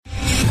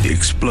The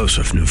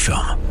explosive new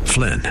film,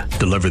 Flynn,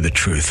 deliver the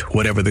truth,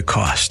 whatever the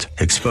cost,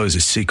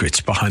 exposes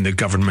secrets behind the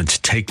government's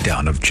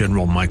takedown of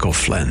General Michael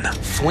Flynn.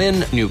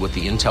 Flynn knew what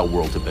the intel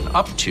world had been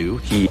up to.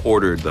 He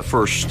ordered the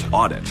first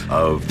audit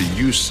of the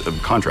use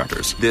of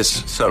contractors.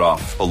 This set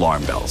off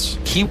alarm bells.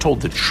 He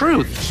told the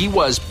truth. He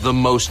was the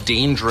most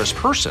dangerous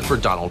person for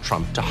Donald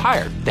Trump to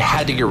hire. They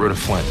had to get rid of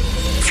Flynn.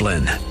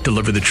 Flynn,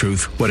 deliver the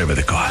truth, whatever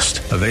the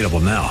cost. Available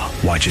now.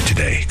 Watch it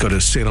today. Go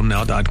to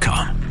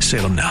salemnow.com.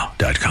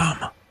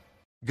 salemnow.com.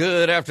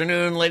 Good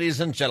afternoon, ladies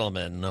and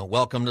gentlemen.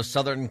 Welcome to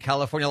Southern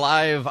California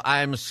Live.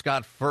 I'm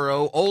Scott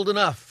Furrow, old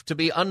enough to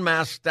be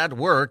unmasked at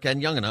work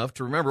and young enough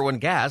to remember when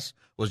gas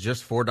was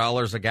just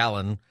 $4 a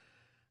gallon.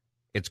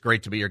 It's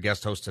great to be your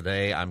guest host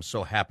today. I'm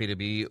so happy to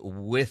be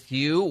with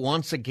you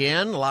once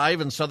again,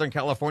 live in Southern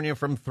California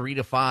from 3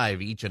 to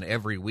 5 each and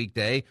every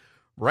weekday,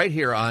 right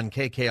here on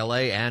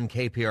KKLA and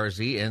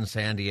KPRZ in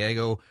San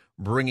Diego,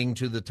 bringing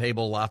to the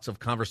table lots of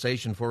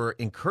conversation for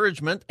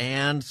encouragement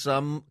and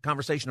some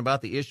conversation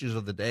about the issues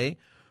of the day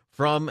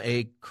from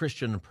a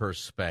Christian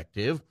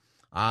perspective.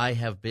 I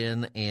have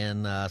been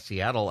in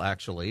Seattle,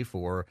 actually,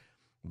 for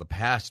the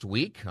past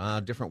week.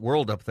 Different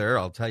world up there,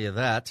 I'll tell you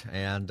that.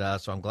 And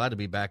so I'm glad to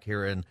be back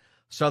here in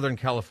Southern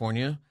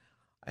California.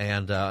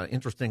 And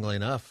interestingly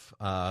enough,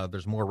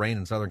 there's more rain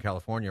in Southern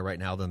California right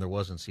now than there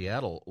was in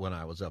Seattle when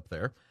I was up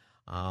there.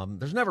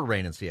 There's never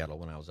rain in Seattle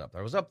when I was up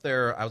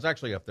there. I was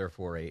actually up there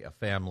for a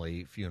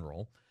family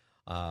funeral.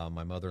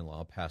 My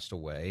mother-in-law passed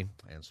away,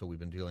 and so we've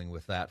been dealing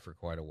with that for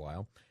quite a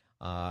while.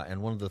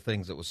 And one of the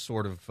things that was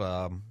sort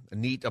of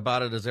neat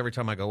about it is every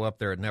time I go up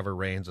there, it never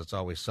rains. It's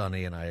always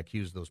sunny, and I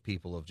accuse those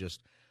people of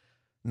just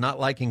not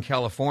liking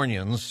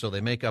Californians, so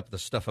they make up the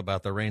stuff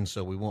about the rain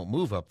so we won't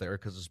move up there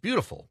because it's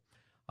beautiful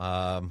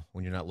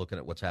when you're not looking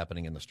at what's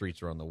happening in the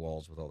streets or on the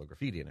walls with all the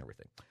graffiti and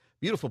everything.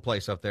 Beautiful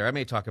place up there. I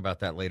may talk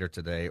about that later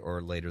today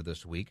or later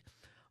this week.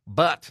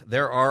 But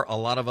there are a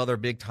lot of other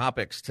big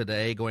topics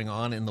today going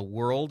on in the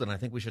world, and I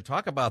think we should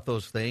talk about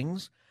those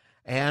things.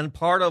 And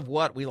part of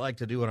what we like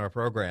to do in our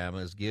program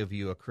is give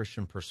you a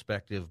Christian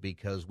perspective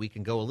because we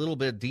can go a little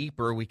bit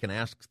deeper. We can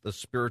ask the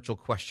spiritual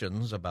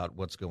questions about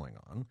what's going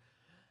on.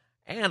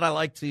 And I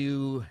like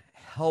to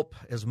help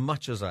as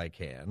much as I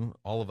can,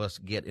 all of us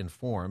get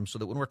informed so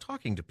that when we're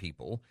talking to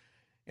people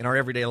in our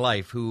everyday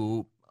life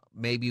who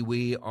maybe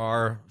we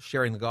are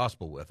sharing the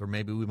gospel with, or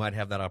maybe we might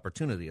have that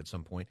opportunity at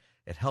some point,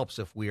 it helps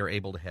if we are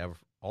able to have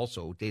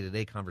also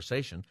day-to-day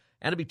conversation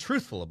and to be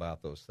truthful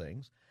about those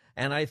things.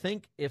 And I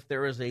think if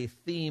there is a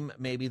theme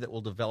maybe that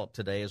will develop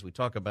today as we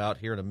talk about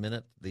here in a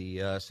minute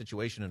the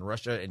situation in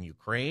Russia and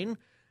Ukraine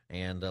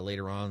and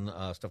later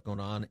on stuff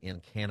going on in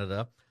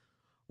Canada,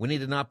 we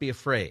need to not be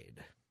afraid,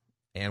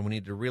 and we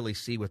need to really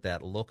see what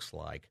that looks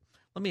like.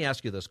 Let me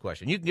ask you this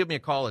question. You can give me a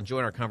call and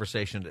join our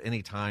conversation at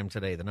any time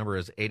today. The number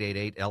is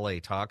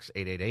 888-LA-TALKS,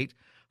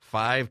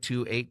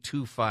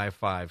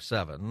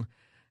 888-528-2557,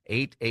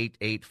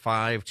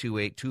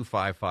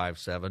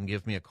 888-528-2557.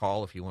 Give me a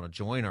call if you want to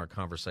join our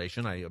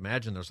conversation. I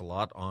imagine there's a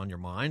lot on your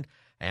mind.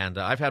 And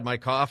I've had my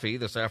coffee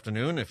this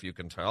afternoon, if you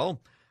can tell,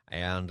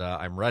 and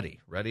I'm ready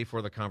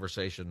for the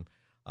conversation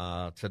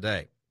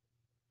today.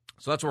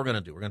 So that's what we're going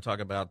to do. We're going to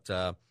talk about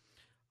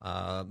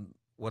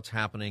what's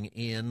happening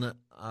in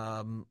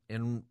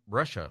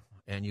Russia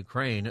and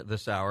Ukraine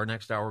this hour.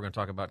 Next hour, we're going to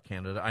talk about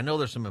Canada. I know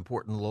there's some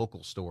important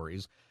local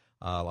stories.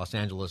 Los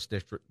Angeles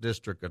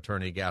District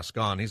Attorney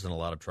Gascon, he's in a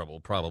lot of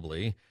trouble,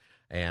 probably.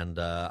 And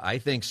I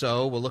think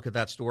so. We'll look at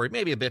that story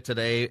maybe a bit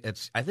today.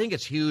 I think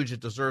it's huge. It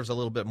deserves a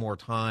little bit more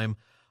time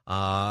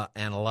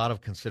and a lot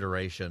of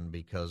consideration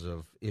because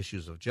of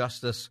issues of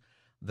justice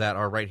that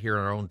are right here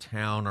in our own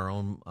town, our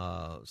own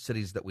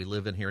cities that we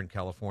live in here in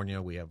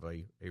California. We have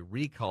a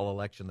recall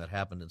election that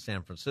happened in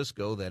San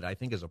Francisco that I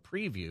think is a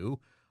preview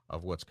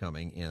of what's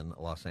coming in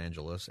Los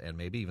Angeles and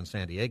maybe even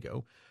San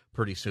Diego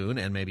pretty soon,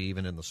 and maybe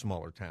even in the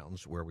smaller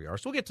towns where we are.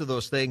 So we'll get to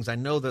those things. I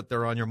know that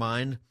they're on your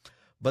mind.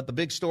 But the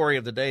big story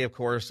of the day, of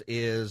course,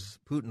 is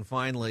Putin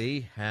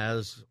finally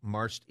has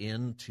marched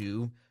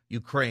into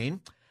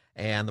Ukraine,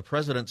 and the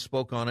president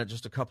spoke on it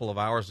just a couple of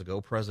hours ago,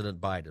 President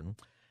Biden.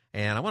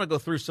 And I want to go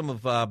through some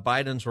of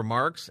Biden's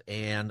remarks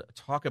and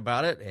talk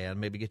about it and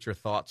maybe get your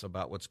thoughts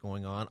about what's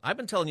going on. I've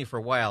been telling you for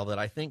a while that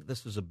I think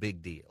this is a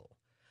big deal.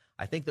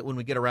 I think that when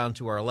we get around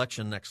to our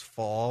election next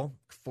fall,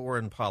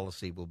 foreign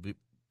policy will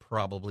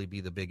probably be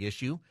the big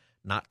issue,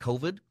 not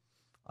COVID.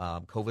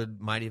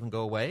 COVID might even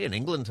go away. In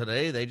England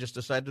today, they just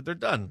decided they're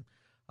done.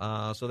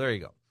 So there you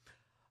go.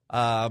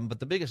 But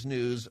the biggest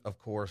news, of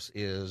course,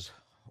 is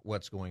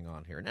what's going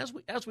on here. And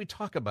as we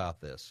talk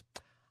about this,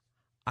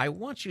 I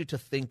want you to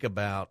think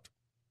about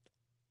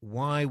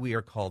why we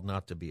are called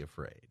not to be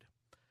afraid.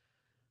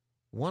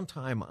 One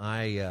time,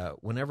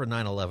 whenever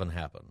 9/11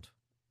 happened,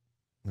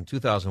 in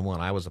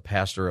 2001, I was a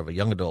pastor of a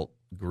young adult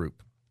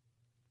group,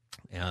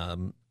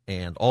 and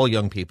all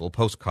young people,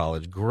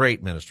 post-college,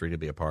 great ministry to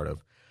be a part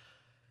of.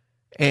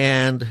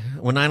 And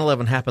when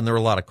 9/11 happened, there were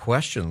a lot of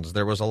questions.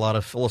 There was a lot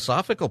of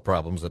philosophical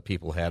problems that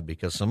people had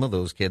because some of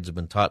those kids have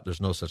been taught there's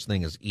no such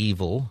thing as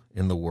evil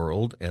in the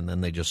world, and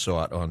then they just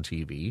saw it on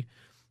TV.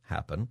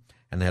 happen,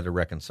 and they had to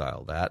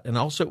reconcile that. And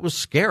also it was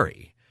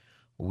scary.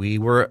 We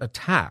were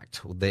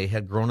attacked. They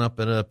had grown up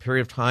in a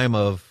period of time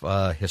of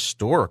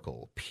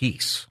historical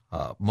peace.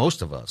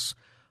 Most of us,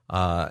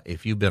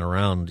 if you've been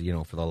around,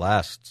 for the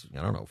last,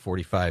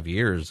 45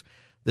 years,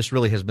 this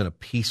really has been a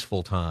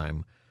peaceful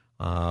time,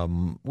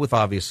 with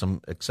obvious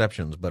some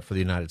exceptions, but for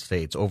the United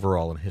States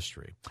overall in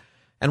history.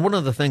 And one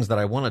of the things that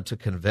I wanted to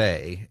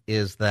convey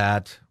is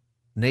that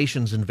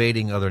nations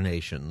invading other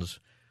nations,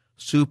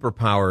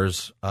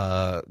 superpowers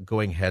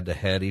going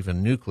head-to-head,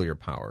 even nuclear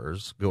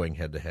powers going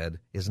head-to-head,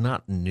 is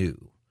not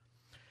new.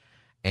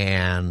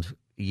 And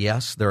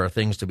yes, there are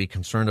things to be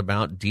concerned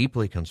about,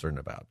 deeply concerned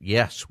about.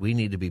 Yes, we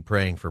need to be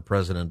praying for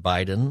President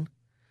Biden.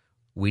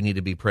 We need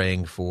to be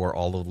praying for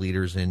all the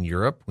leaders in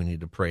Europe. We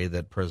need to pray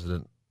that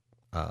President,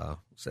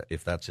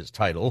 if that's his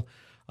title,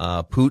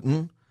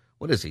 Putin,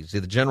 what is he? Is he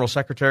the General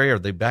Secretary? Are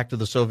they back to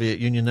the Soviet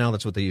Union now?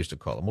 That's what they used to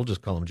call him. We'll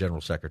just call him General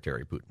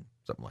Secretary Putin,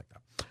 something like that.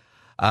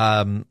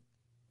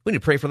 We need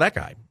to pray for that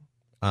guy,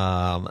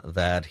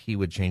 that he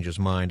would change his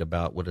mind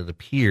about what it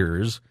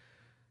appears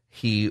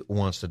he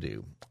wants to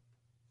do.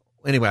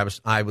 Anyway,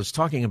 I was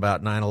talking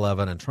about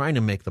 9/11 and trying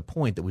to make the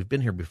point that we've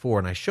been here before,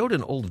 and I showed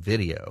an old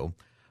video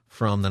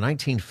from the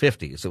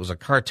 1950s. It was a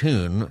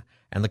cartoon,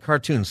 and the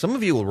cartoon, some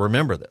of you will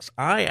remember this.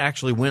 I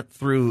actually went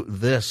through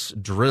this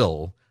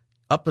drill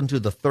up into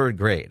the third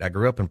grade. I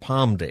grew up in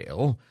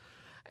Palmdale,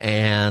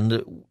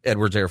 and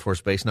Edwards Air Force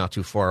Base not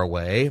too far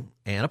away.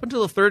 And up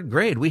until the third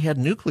grade, we had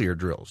nuclear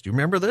drills. Do you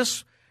remember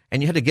this?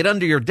 And you had to get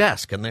under your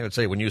desk, and they would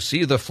say, when you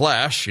see the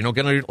flash, get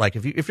under, like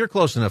if you're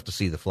close enough to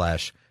see the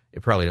flash,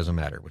 it probably doesn't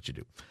matter what you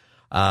do.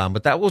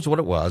 But that was what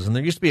it was. And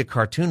there used to be a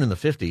cartoon in the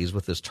 50s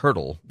with this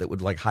turtle that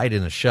would hide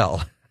in a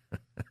shell,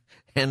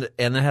 and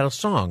it had a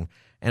song,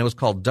 and it was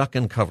called Duck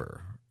and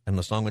Cover. And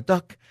the song went,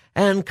 duck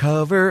and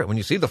cover. When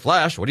you see the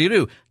flash, what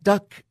do?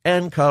 Duck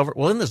and cover.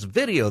 Well, in this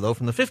video, though,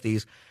 from the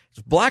 50s,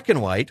 it's black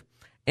and white,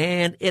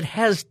 and it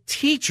has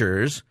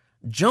teachers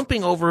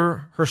jumping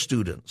over her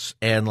students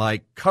and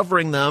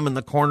covering them in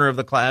the corner of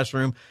the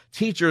classroom.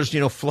 Teachers,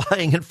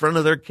 flying in front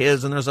of their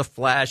kids, and there's a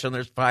flash and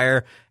there's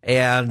fire.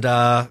 And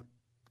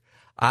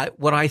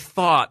what I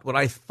thought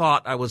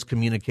I was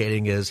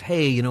communicating is,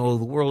 hey, the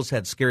world's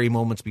had scary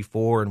moments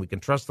before, and we can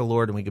trust the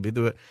Lord, and we can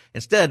do it.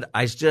 Instead,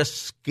 I was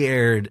just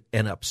scared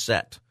and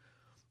upset.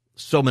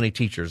 So many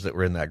teachers that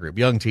were in that group,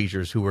 young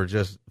teachers who were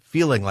just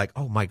feeling like,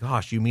 oh my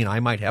gosh, you mean I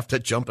might have to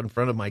jump in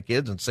front of my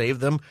kids and save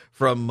them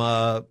from,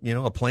 a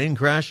plane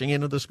crashing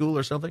into the school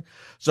or something?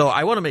 So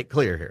I want to make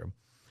clear here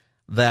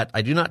that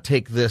I do not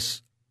take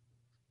this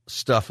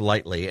stuff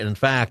lightly. And in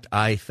fact,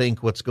 I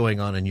think what's going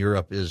on in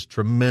Europe is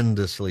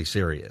tremendously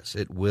serious.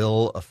 It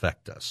will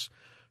affect us.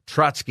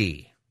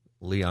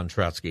 Leon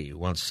Trotsky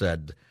once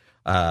said,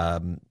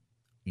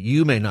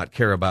 you may not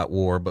care about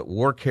war, but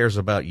war cares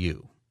about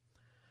you.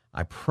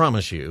 I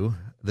promise you,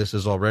 this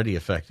is already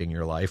affecting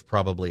your life,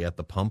 probably at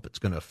the pump. It's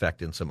going to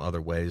affect in some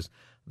other ways.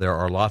 There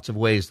are lots of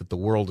ways that the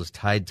world is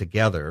tied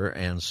together,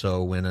 and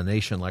so when a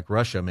nation like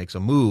Russia makes a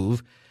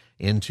move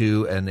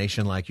into a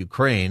nation like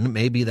Ukraine,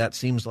 maybe that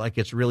seems like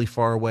it's really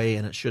far away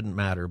and it shouldn't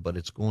matter, but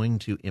it's going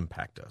to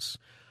impact us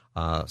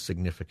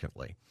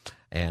significantly,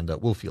 and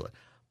we'll feel it.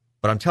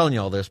 But I'm telling you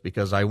all this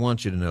because I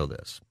want you to know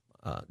this.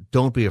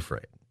 Don't be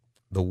afraid.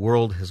 The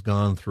world has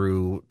gone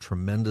through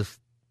tremendous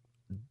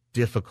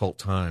difficult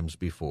times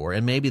before,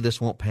 and maybe this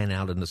won't pan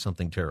out into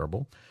something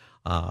terrible.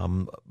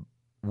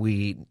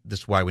 This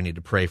is why we need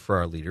to pray for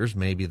our leaders.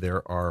 Maybe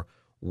there are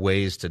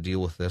ways to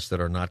deal with this that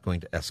are not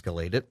going to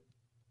escalate it.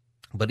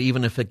 But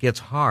even if it gets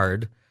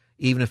hard,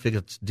 even if it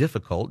gets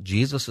difficult,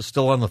 Jesus is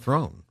still on the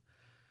throne.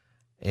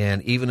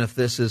 And even if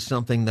this is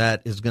something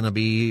that is going to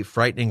be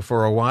frightening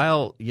for a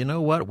while, you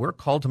know what? We're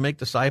called to make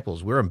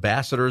disciples. We're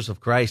ambassadors of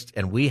Christ,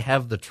 and we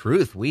have the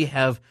truth. We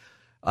have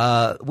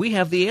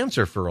the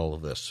answer for all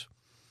of this.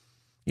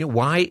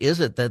 Why is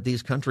it that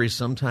these countries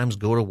sometimes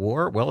go to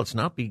war? Well, it's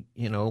not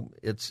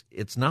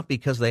it's not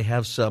because they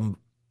have some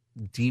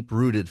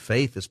deep-rooted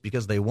faith. It's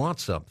because they want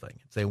something.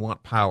 They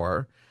want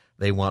power.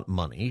 They want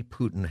money.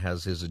 Putin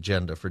has his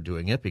agenda for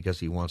doing it because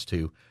he wants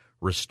to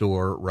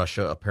restore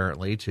Russia,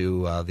 apparently,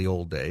 to the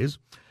old days.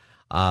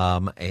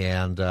 So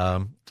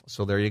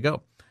there you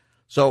go.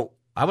 So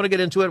I want to get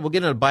into it. We'll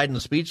get into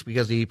Biden's speech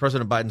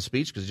President Biden's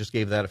speech, because he just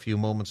gave that a few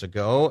moments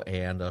ago,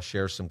 and I'll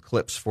share some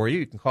clips for you.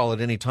 You can call at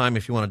any time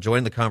if you want to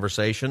join the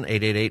conversation,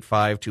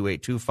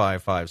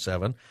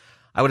 888-528-2557.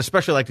 I would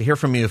especially like to hear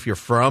from you if you're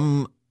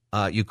from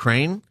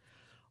Ukraine,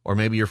 or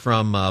maybe you're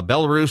from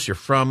Belarus, you're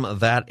from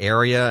that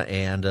area,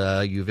 and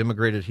you've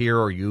immigrated here,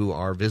 or you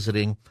are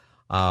visiting.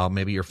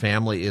 Maybe your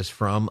family is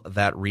from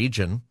that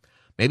region.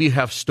 Maybe you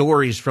have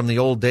stories from the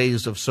old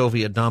days of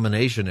Soviet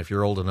domination, if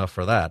you're old enough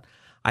for that.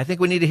 I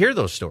think we need to hear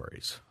those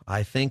stories.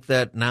 I think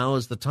that now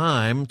is the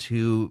time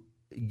to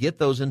get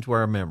those into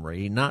our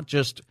memory, not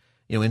just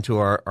into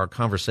our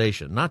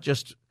conversation, not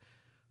just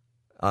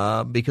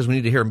because we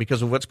need to hear them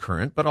because of what's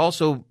current, but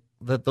also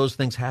that those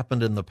things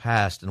happened in the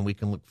past, and we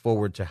can look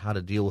forward to how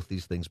to deal with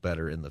these things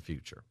better in the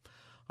future.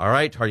 All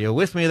right, are you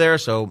with me there?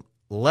 So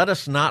let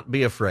us not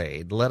be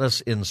afraid. Let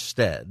us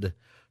instead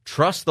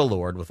trust the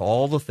Lord with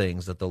all the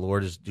things that the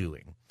Lord is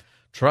doing.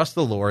 Trust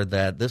the Lord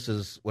that this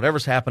is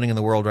whatever's happening in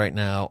the world right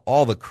now,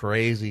 all the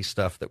crazy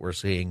stuff that we're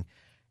seeing,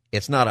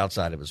 it's not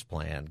outside of his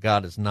plan.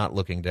 God is not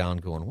looking down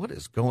going, what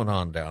is going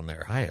on down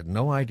there? I had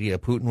no idea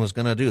Putin was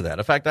going to do that.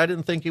 In fact, I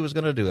didn't think he was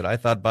going to do it. I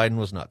thought Biden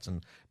was nuts,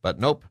 but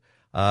nope,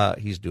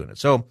 he's doing it.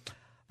 So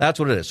that's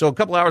what it is. So a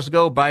couple hours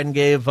ago, Biden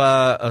gave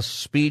a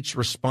speech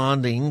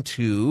responding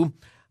to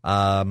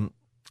the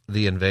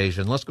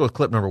invasion. Let's go with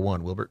clip number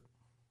 1, Wilbert.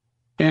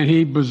 And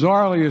he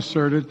bizarrely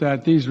asserted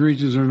that these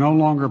regions are no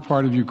longer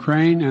part of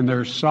Ukraine and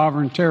their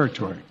sovereign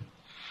territory.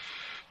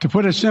 To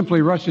put it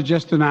simply, Russia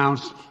just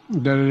announced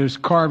that it is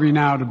carving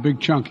out a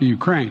big chunk of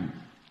Ukraine.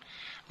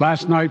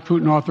 Last night,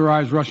 Putin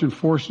authorized Russian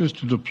forces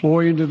to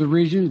deploy into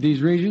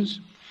these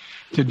regions.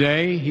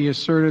 Today, he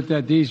asserted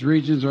that these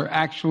regions are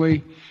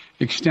actually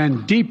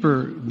extend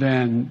deeper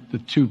than the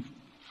 2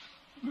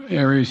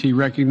 areas he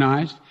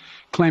recognized,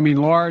 claiming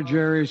large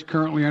areas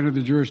currently under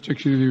the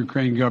jurisdiction of the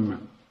Ukrainian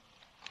government.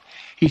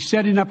 He's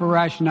setting up a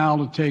rationale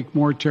to take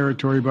more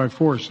territory by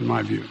force, in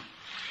my view.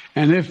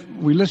 And if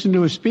we listened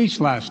to his speech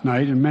last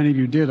night, and many of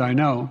you did, I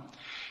know,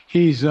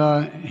 he's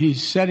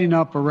setting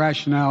up a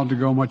rationale to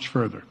go much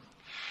further.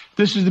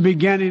 This is the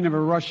beginning of a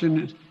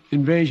Russian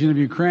invasion of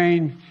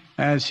Ukraine,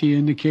 as he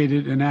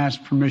indicated and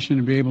asked permission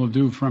to be able to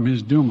do from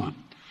his Duma.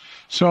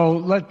 So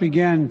let's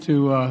begin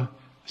to.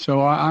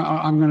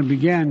 I'm going to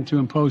begin to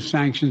impose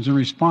sanctions in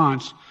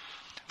response,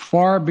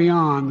 far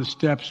beyond the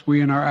steps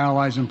we and our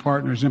allies and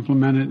partners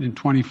implemented in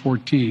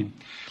 2014.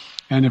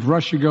 And if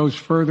Russia goes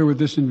further with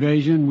this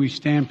invasion, we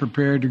stand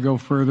prepared to go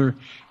further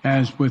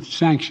as with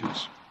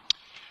sanctions.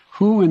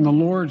 Who in the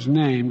Lord's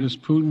name does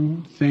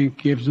Putin think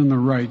gives him the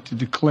right to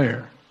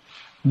declare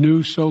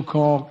new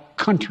so-called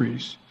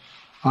countries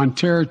on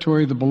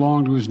territory that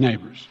belong to his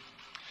neighbors?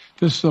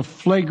 This is a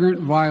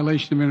flagrant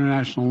violation of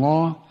international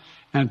law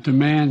and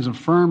demands a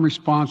firm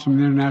response from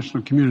the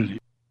international community.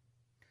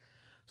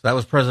 So that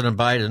was President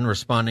Biden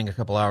responding a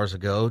couple hours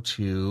ago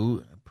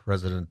to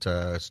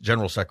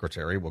General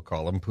Secretary, we'll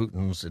call him,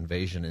 Putin's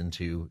invasion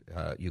into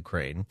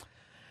Ukraine.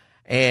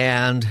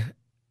 And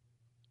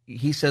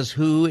he says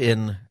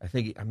I'm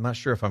not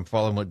sure if I'm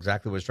following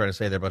exactly what he's trying to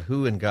say there, but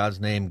who in God's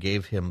name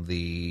gave him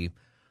the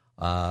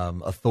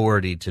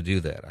authority to do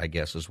that, I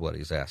guess is what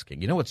he's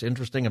asking. You know what's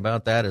interesting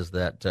about that is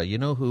that you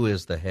know who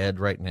is the head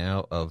right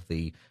now of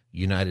the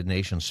United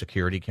Nations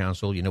Security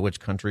Council? You know which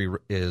country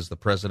is the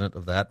president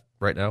of that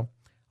right now?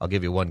 I'll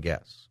give you one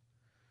guess.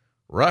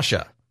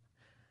 Russia.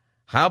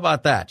 How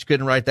about that? You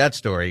couldn't write that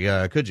story,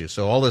 could you?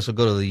 So all this will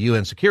go to the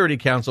UN Security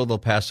Council. They'll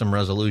pass some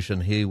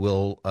resolution. He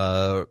will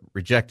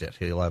reject it.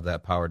 He'll have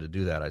that power to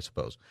do that, I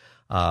suppose.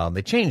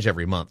 They change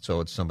every month, so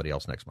it's somebody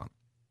else next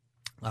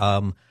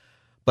month.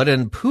 But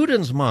in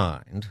Putin's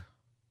mind,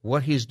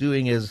 what he's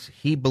doing is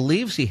he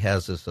believes he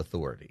has this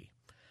authority.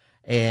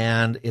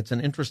 And it's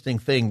an interesting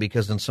thing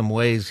because in some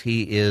ways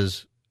he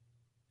is,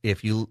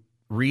 if you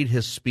read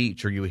his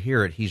speech or you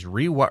hear it, he's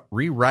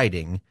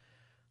rewriting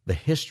the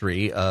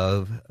history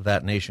of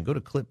that nation. Go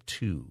to clip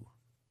 2.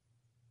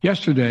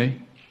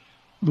 Yesterday,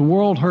 the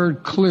world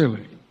heard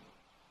clearly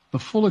the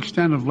full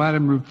extent of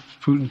Vladimir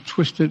Putin's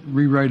twisted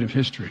rewrite of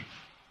history,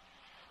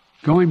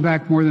 going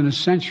back more than a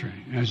century,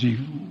 as he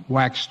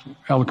waxed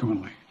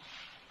eloquently,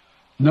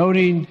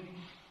 noting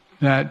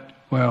that,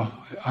 well,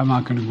 I'm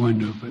not going to go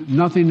into it, but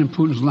nothing in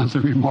Putin's lengthy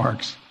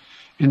remarks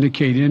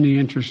indicate any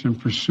interest in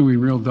pursuing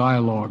real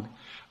dialogue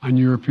on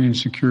European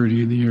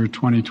security in the year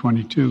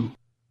 2022.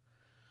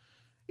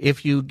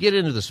 If you get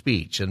into the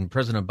speech, and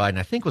President Biden,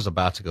 I think, was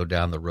about to go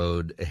down the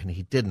road, and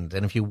he didn't.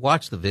 And if you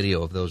watch the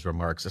video of those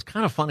remarks, it's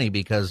kind of funny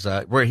because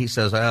where he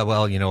says,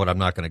 well, you know what, I'm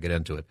not going to get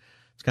into it.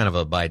 It's kind of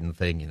a Biden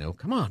thing, you know.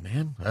 Come on,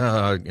 man.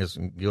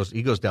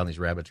 He goes down these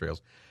rabbit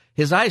trails.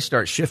 His eyes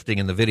start shifting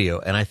in the video,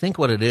 and I think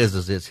what it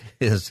is it's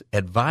his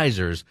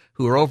advisors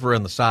who are over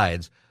on the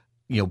sides,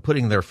 you know,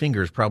 putting their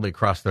fingers probably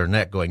across their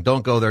neck going,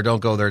 don't go there, don't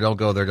go there, don't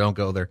go there, don't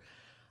go there.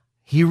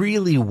 He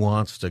really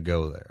wants to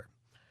go there.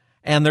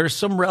 And there's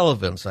some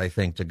relevance, I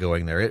think, to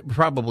going there. It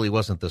probably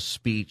wasn't the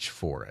speech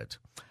for it.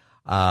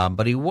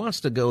 But he wants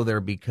to go there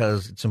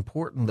because it's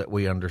important that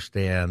we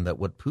understand that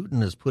what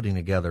Putin is putting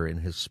together in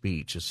his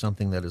speech is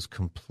something that is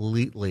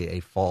completely a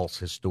false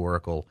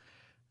historical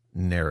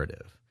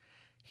narrative.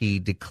 He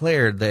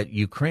declared that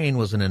Ukraine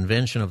was an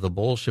invention of the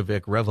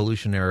Bolshevik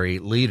revolutionary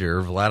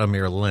leader,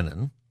 Vladimir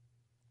Lenin,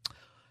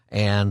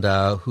 and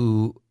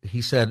who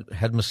he said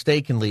had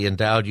mistakenly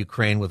endowed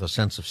Ukraine with a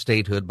sense of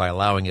statehood by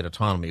allowing it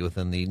autonomy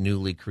within the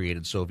newly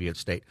created Soviet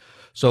state.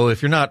 So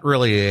if you're not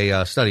really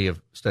a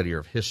studier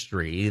of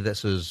history,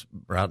 this is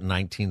around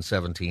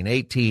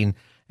 1917-18,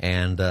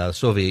 and the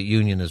Soviet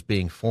Union is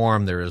being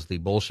formed. There is the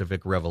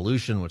Bolshevik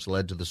Revolution, which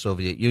led to the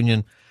Soviet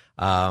Union,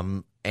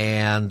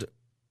 and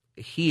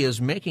he is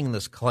making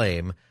this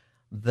claim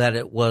that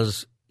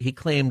he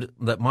claimed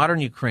that modern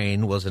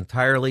Ukraine was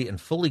entirely and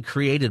fully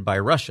created by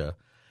Russia,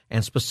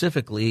 and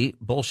specifically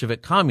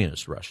Bolshevik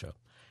Communist Russia,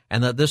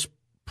 and that this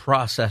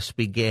process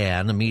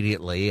began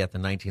immediately at the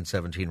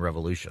 1917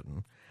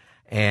 revolution,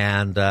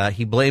 And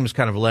he blames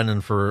kind of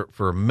Lenin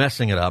for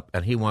messing it up,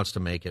 and he wants to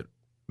make it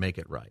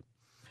right.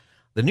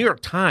 The New York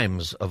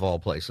Times, of all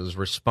places,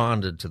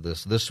 responded to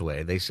this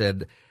way. They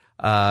said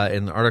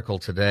in the article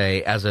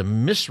today, as a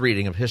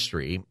misreading of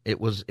history,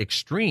 it was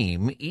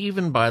extreme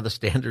even by the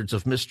standards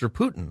of Mr.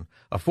 Putin,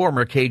 a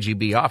former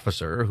KGB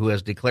officer who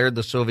has declared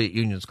the Soviet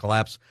Union's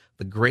collapse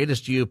the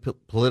greatest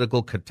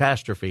geopolitical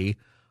catastrophe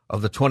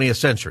of the 20th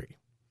century.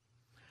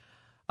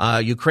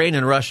 Ukraine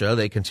and Russia,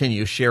 they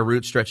continue, share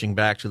roots stretching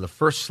back to the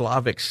first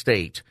Slavic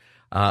state,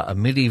 a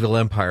medieval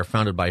empire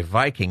founded by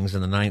Vikings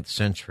in the 9th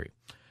century.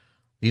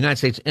 The United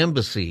States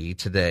Embassy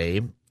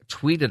today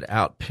tweeted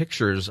out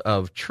pictures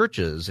of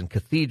churches and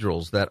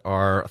cathedrals that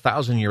are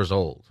 1,000 years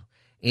old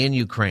in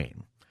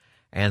Ukraine.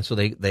 And so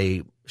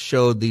they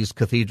showed these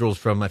cathedrals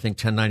from, I think,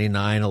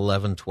 1099,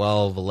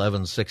 1112,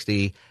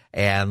 1160,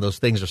 and those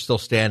things are still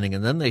standing.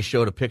 And then they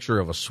showed a picture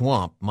of a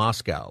swamp,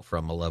 Moscow,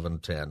 from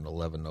 1110,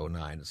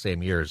 1109, the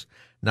same years.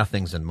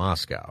 Nothing's in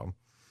Moscow.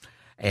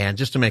 And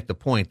just to make the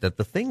point that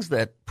the things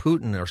that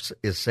Putin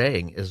is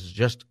saying is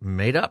just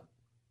made up.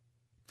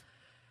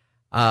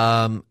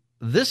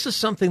 This is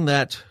something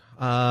that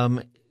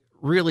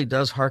really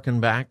does harken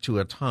back to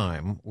a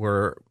time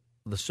where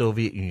the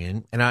Soviet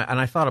Union, and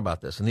I thought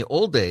about this, in the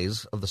old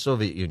days of the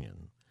Soviet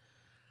Union,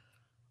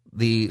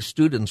 the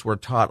students were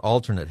taught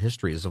alternate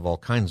histories of all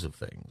kinds of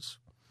things.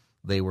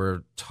 They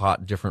were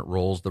taught different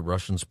roles the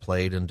Russians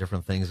played in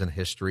different things in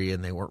history,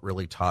 and they weren't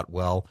really taught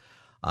well.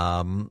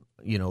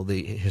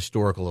 The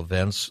historical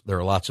events. There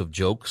are lots of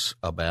jokes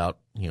about,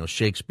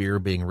 Shakespeare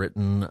being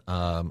written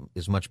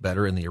is much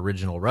better in the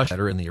original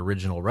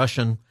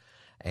Russian,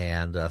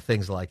 and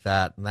things like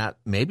that. And that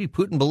maybe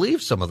Putin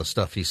believes some of the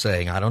stuff he's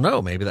saying. I don't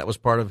know. Maybe that was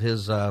part of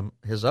his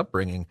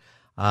upbringing.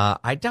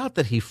 I doubt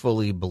that he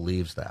fully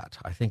believes that.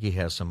 I think he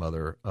has some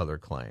other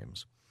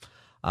claims.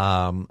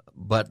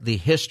 But the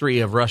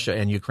history of Russia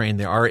and Ukraine,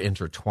 they are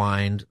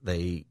intertwined.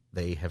 They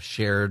have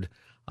shared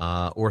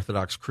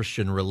Orthodox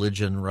Christian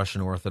religion,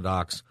 Russian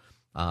Orthodox,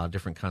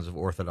 different kinds of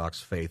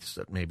Orthodox faiths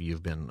that maybe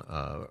you've been,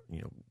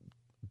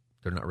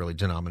 they're not really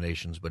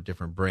denominations, but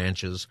different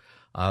branches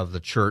of the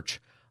church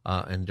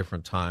in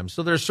different times.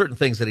 So there's certain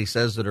things that he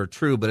says that are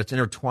true, but it's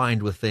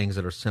intertwined with things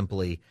that are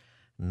simply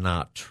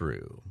not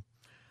true.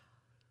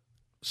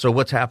 So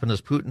what's happened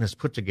is Putin has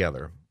put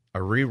together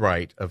a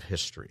rewrite of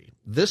history.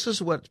 This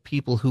is what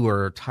people who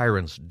are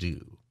tyrants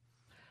do.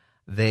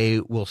 They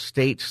will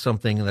state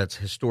something that's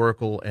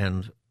historical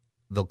and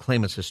they'll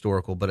claim it's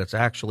historical, but it's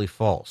actually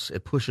false.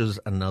 It pushes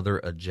another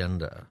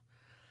agenda.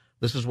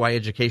 This is why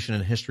education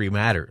in history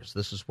matters.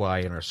 This is why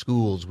in our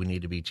schools we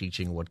need to be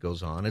teaching what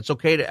goes on. It's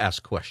okay to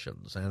ask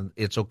questions, and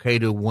it's okay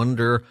to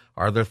wonder,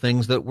 are there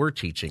things that we're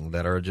teaching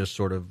that are just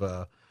sort of,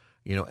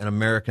 an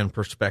American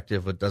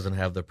perspective that doesn't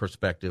have the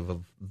perspective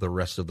of the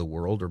rest of the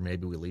world, or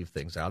maybe we leave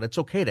things out. It's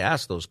okay to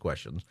ask those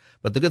questions,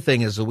 but the good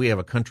thing is that we have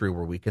a country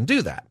where we can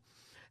do that.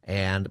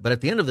 But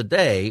at the end of the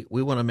day,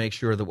 we want to make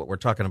sure that what we're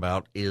talking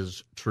about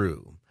is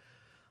true.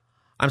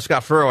 I'm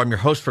Scott Furrow. I'm your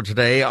host for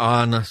today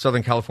on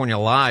Southern California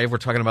Live. We're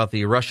talking about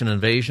the Russian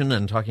invasion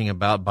and talking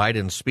about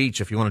Biden's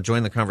speech. If you want to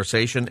join the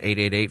conversation,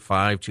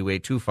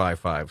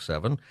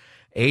 888-528-2557.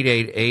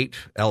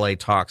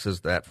 888-LA-TALKS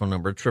is that phone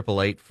number,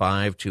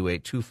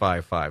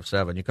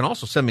 888-528-2557. You can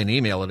also send me an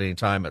email at any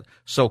time at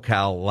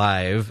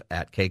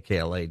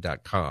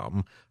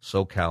socallive@kkla.com,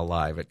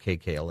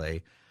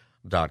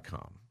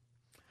 socallive@kkla.com.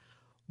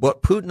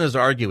 What Putin is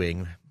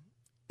arguing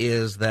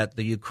is that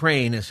the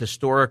Ukraine is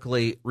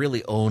historically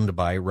really owned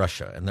by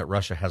Russia and that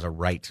Russia has a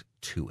right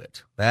to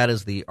it. That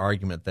is the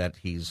argument that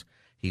he's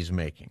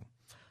making.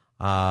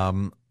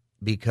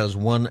 Because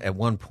at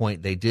one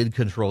point they did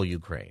control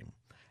Ukraine,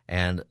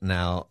 and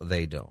now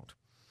they don't.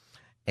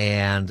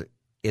 And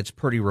it's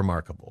pretty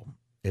remarkable.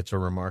 It's a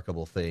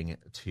remarkable thing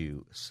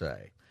to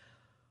say.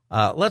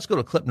 Let's go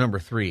to clip number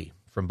 3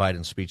 from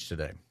Biden's speech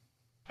today.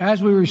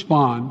 As we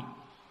respond,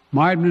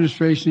 my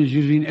administration is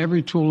using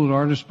every tool at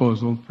our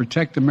disposal to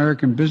protect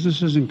American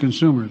businesses and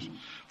consumers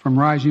from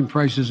rising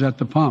prices at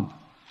the pump.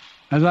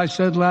 As I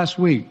said last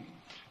week,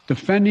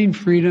 defending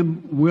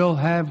freedom will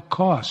have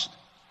cost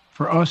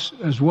for us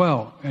as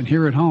well and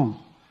here at home.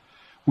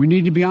 We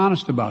need to be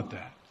honest about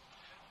that.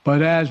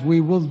 But as we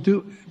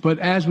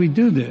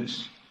do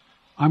this,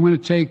 I'm going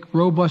to take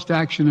robust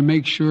action to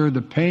make sure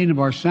the pain of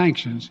our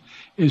sanctions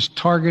is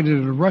targeted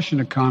at the Russian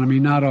economy,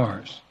 not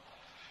ours.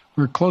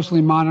 We're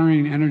closely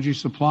monitoring energy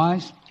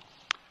supplies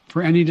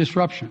for any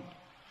disruption.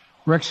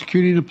 We're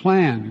executing a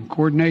plan in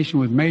coordination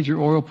with major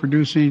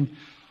oil-producing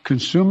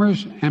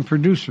consumers and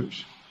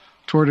producers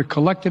toward a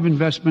collective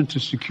investment to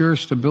secure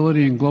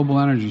stability in global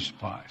energy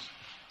supplies.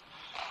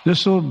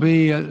 This will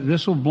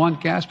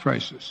blunt gas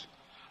prices.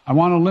 I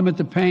want to limit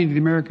the pain the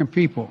American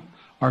people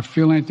are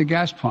feeling at the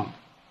gas pump.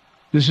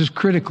 This is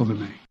critical to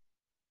me.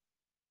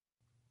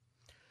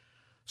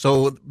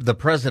 So the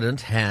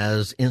president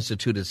has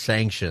instituted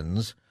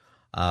sanctions,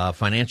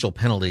 financial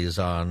penalties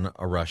on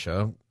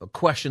Russia. A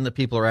question that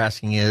people are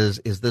asking is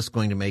this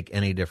going to make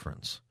any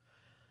difference?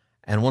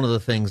 And one of the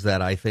things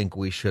that I think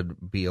we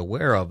should be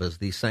aware of is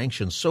these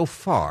sanctions so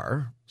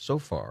far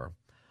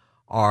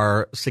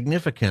are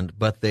significant,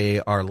 but they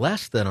are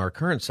less than our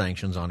current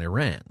sanctions on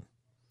Iran.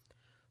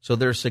 So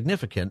they're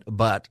significant,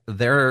 but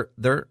they're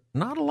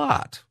not a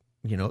lot.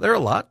 They're a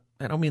lot.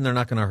 I don't mean they're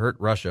not going to hurt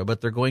Russia,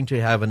 but they're going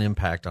to have an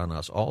impact on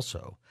us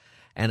also.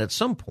 And at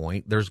some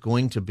point, we're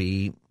going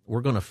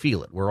to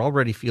feel it. We're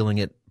already feeling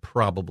it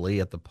probably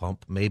at the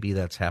pump. Maybe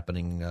that's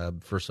happening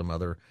for some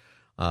other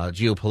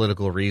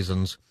geopolitical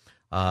reasons,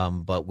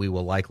 but we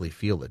will likely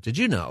feel it. Did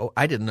you know,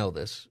 I didn't know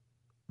this,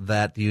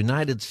 that the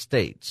United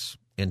States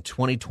in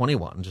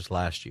 2021, just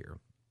last year,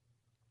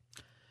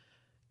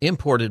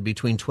 imported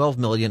between 12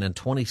 million and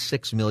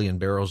 26 million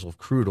barrels of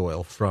crude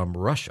oil from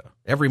Russia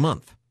every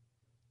month.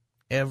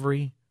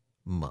 Every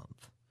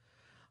month.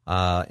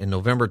 In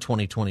November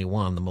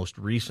 2021, the most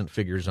recent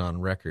figures on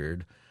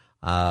record,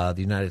 the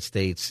United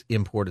States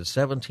imported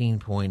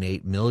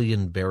 17.8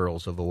 million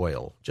barrels of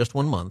oil just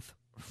 1 month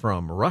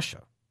from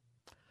Russia.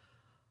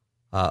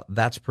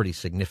 That's pretty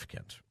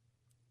significant.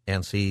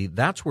 And see,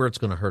 that's where it's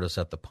going to hurt us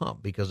at the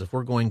pump, because if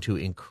we're going to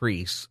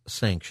increase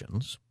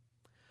sanctions,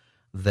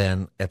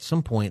 then at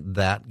some point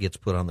that gets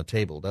put on the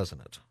table,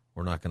 doesn't it?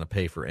 We're not going to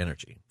pay for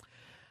energy.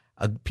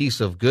 A piece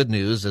of good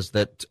news is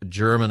that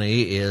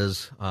Germany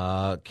is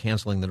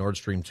canceling the Nord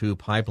Stream 2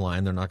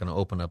 pipeline. They're not going to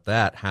open up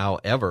that.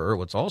 However,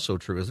 what's also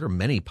true is there are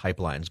many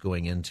pipelines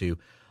going into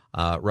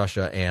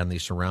Russia and the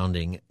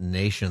surrounding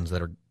nations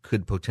that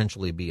could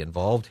potentially be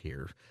involved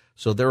here.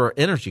 So there are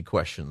energy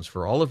questions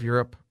for all of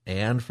Europe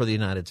and for the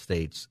United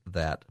States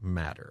that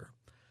matter.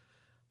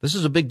 This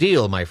is a big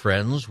deal, my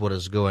friends, what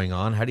is going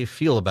on. How do you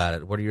feel about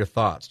it? What are your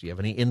thoughts? Do you have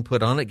any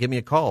input on it? Give me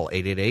a call,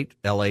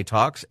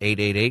 888-LA-TALKS,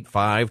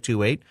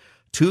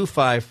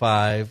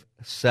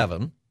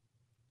 888-528-2557.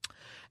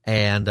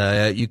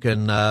 And you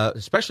can,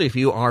 especially if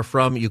you are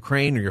from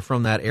Ukraine or you're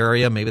from that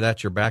area, maybe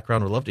that's your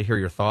background. We'd love to hear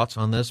your thoughts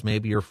on this.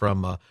 Maybe you're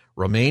from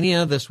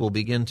Romania. This will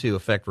begin to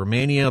affect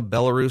Romania,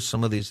 Belarus,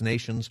 some of these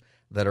nations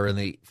that are in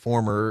the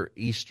former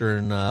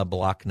Eastern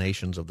Bloc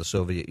nations of the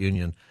Soviet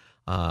Union.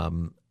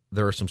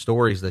 There are some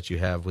stories that you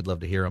have. We'd love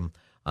to hear them.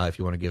 If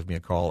you want to give me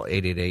a call,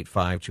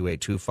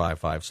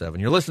 888-528-2557.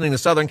 You're listening to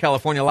Southern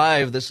California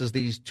Live. This is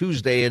the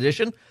Tuesday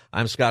edition.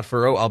 I'm Scott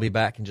Furrow. I'll be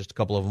back in just a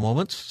couple of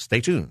moments.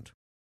 Stay tuned.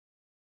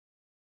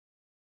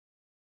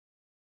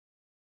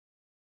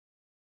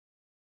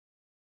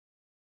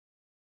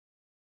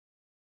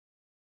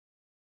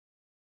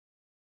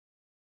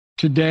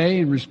 Today,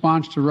 in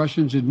response to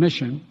Russia's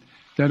admission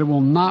that it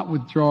will not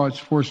withdraw its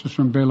forces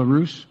from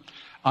Belarus,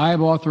 I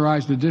have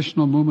authorized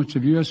additional movements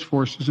of U.S.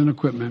 forces and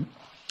equipment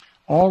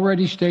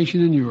already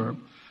stationed in Europe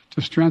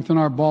to strengthen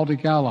our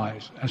Baltic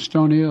allies,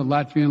 Estonia,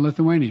 Latvia, and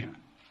Lithuania.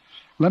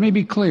 Let me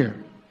be clear.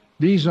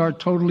 These are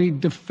totally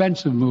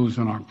defensive moves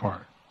on our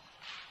part.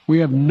 We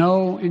have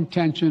no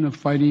intention of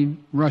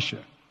fighting Russia.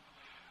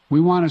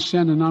 We want to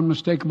send an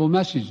unmistakable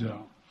message,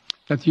 though,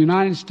 that the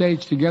United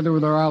States, together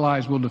with our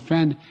allies, will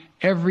defend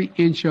every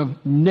inch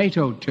of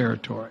NATO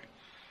territory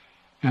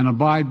and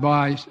abide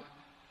by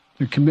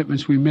the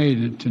commitments we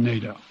made to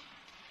NATO.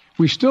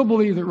 We still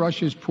believe that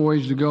Russia is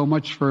poised to go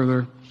much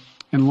further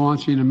in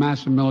launching a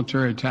massive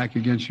military attack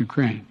against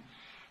Ukraine.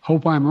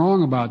 Hope I'm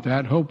wrong about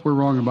that. Hope we're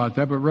wrong about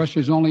that. But Russia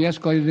has only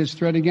escalated its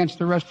threat against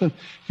the rest of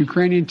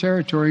Ukrainian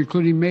territory,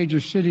 including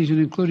major cities and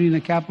including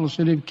the capital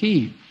city of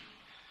Kyiv.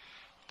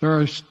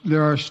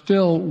 There are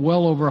still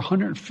well over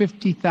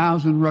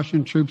 150,000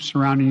 Russian troops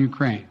surrounding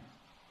Ukraine.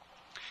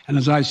 And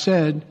as I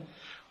said,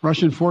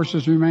 Russian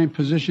forces remain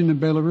positioned in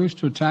Belarus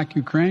to attack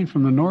Ukraine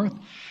from the north,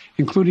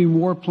 including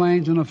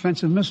warplanes and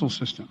offensive missile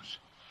systems.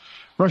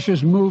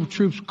 Russia's moved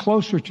troops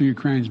closer to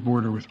Ukraine's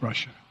border with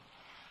Russia.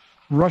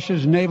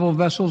 Russia's naval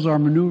vessels are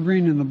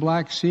maneuvering in the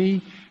Black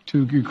Sea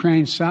to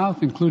Ukraine's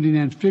south, including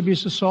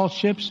amphibious assault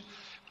ships,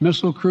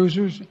 missile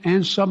cruisers,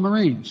 and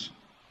submarines.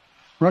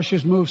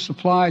 Russia's moved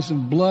supplies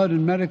of blood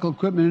and medical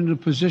equipment into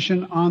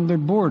position on their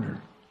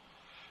border.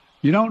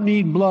 You don't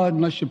need blood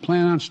unless you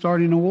plan on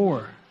starting a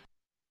war.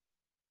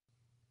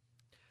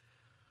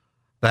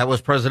 That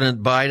was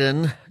President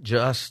Biden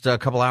just a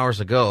couple hours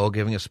ago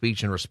giving a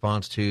speech in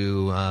response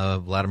to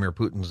Vladimir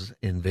Putin's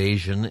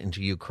invasion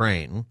into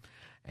Ukraine.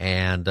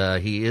 And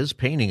he is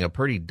painting a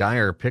pretty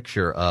dire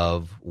picture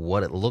of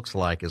what it looks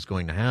like is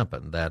going to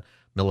happen, that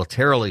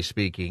militarily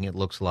speaking, it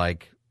looks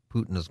like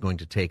Putin is going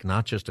to take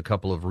not just a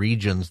couple of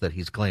regions that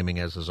he's claiming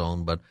as his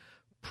own, but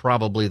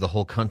probably the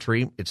whole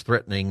country. It's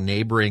threatening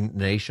neighboring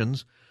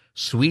nations.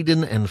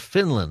 Sweden and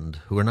Finland,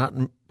 who are not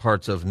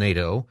parts of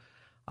NATO,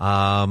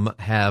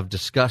 have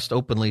discussed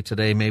openly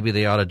today maybe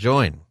they ought to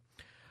join.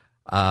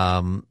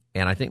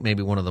 And I think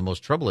maybe one of the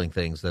most troubling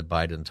things that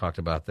Biden talked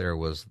about there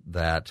was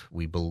that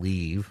we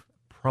believe,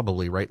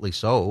 probably rightly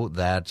so,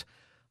 that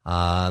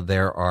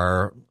there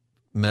are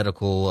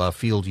medical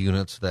field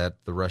units that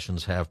the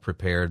Russians have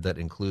prepared that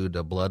include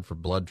blood for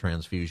blood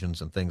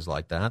transfusions and things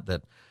like that,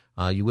 that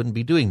you wouldn't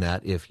be doing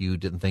that if you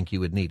didn't think you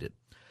would need it.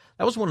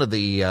 That was one of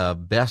the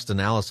best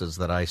analyses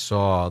that I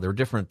saw. There were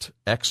different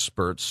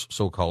experts,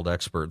 so-called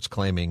experts,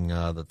 claiming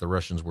that the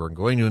Russians were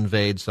going to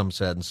invade. Some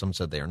said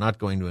they are not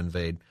going to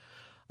invade.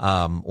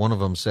 One of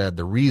them said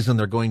the reason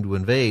they're going to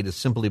invade is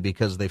simply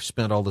because they've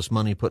spent all this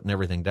money putting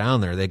everything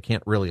down there. They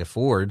can't really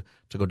afford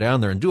to go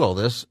down there and do all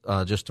this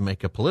just to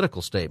make a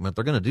political statement.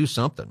 They're going to do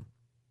something.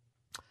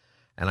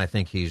 And I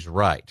think he's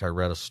right. I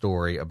read a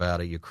story about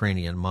a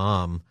Ukrainian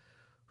mom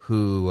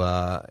who,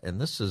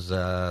 and this is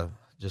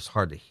just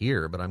hard to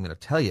hear, but I'm going to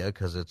tell you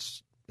because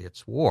it's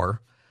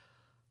war,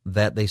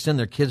 that they send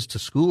their kids to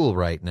school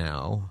right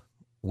now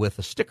with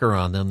a sticker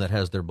on them that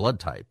has their blood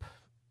type,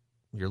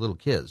 your little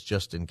kids,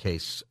 just in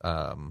case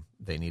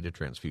they need a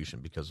transfusion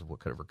because of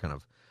whatever kind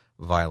of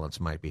violence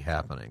might be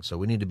happening. So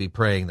we need to be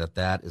praying that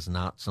that is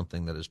not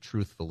something that is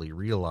truthfully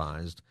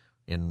realized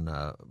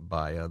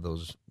by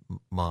those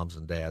moms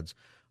and dads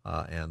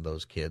and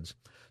those kids.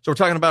 So we're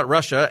talking about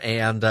Russia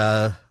and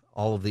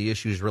all of the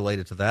issues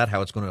related to that,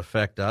 how it's going to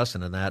affect us,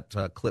 and in that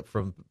clip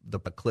from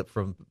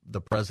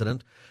the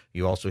president,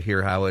 you also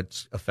hear how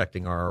it's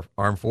affecting our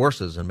armed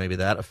forces, and maybe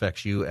that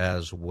affects you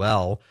as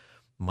well.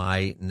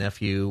 My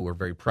nephew, we're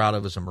very proud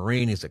of, is a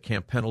Marine. He's at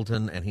Camp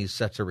Pendleton, and he's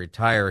set to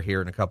retire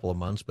here in a couple of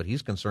months, but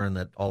he's concerned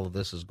that all of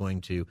this is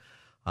going to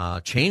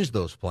change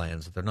those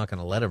plans, that they're not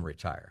going to let him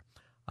retire.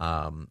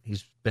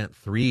 He's spent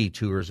 3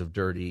 tours of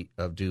duty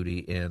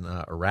in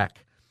Iraq,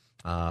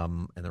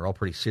 and they're all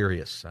pretty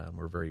serious.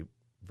 We're very,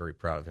 very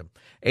proud of him.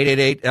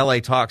 888 LA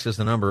Talks is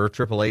the number,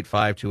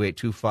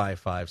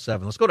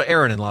 888-528-2557. Let's go to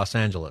Aaron in Los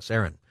Angeles.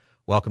 Aaron,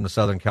 welcome to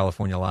Southern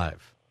California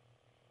Live.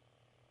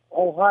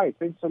 Oh, hi.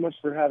 Thanks so much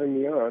for having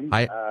me on.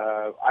 Hi.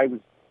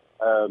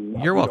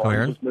 You're welcome,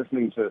 Aaron. Just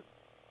listening to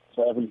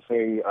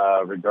everything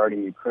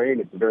regarding Ukraine.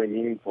 It's a very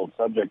meaningful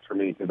subject for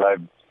me because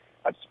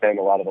I've spent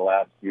a lot of the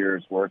last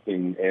years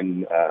working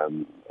in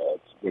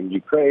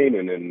Ukraine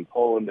and in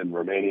Poland and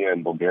Romania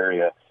and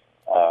Bulgaria,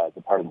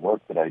 the part of the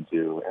work that I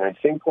do. And I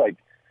think, like,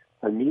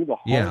 for me, the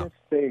hardest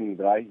thing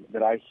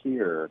that I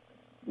hear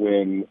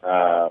when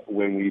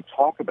we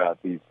talk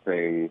about these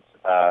things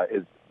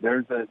is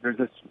there's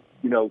this,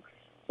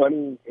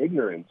 funny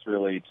ignorance,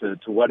 really, to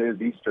what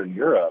is Eastern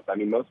Europe. I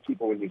mean, most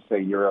people, when you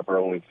say Europe, are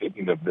only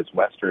thinking of this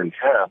western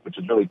half, which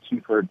is really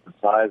 2/3 the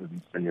size of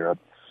Eastern Europe.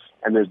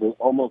 And there's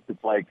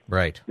it's like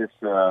this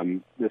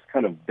kind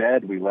of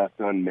bed we left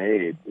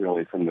unmade,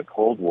 really, from the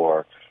Cold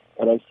War.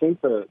 And I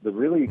think the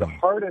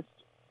hardest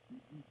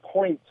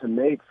point to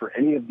make for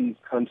any of these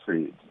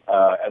countries,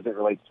 as it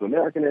relates to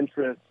American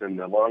interests and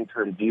the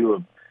long-term view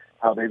of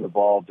how they've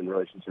evolved in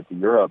relationship to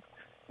Europe,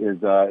 is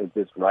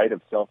this right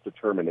of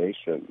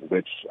self-determination,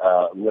 which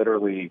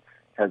literally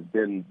has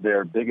been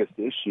their biggest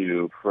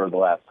issue for the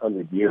last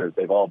 100 years.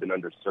 They've all been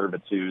under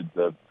servitudes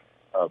of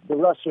the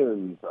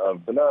Russians,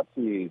 of the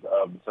Nazis,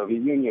 of the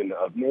Soviet Union,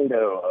 of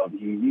NATO, of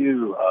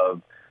EU,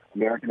 of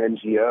American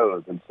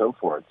NGOs, and so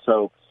forth.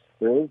 So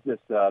there is this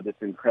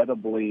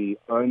incredibly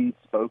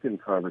unspoken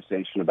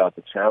conversation about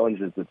the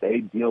challenges that they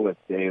deal with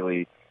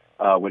daily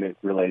when it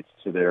relates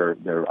to their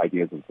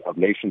ideas of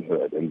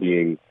nationhood and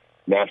being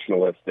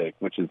nationalistic,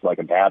 which is like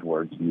a bad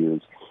word to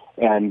use.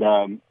 And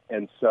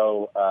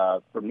so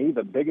for me,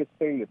 the biggest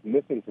thing that's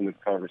missing from this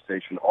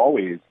conversation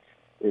always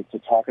is to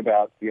talk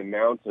about the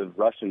amount of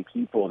Russian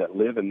people that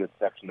live in this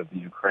section of the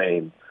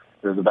Ukraine.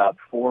 There's about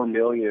 4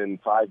 million,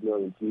 5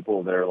 million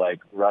people that are like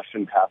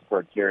Russian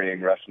passport carrying,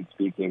 Russian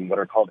speaking, what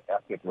are called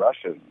ethnic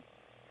Russians.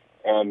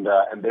 And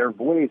their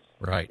voice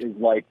is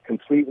like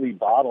completely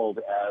bottled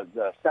as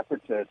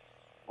separatists,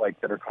 like,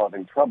 that are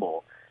causing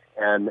trouble.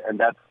 And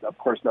that's, of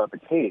course, not the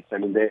case. I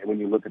mean, when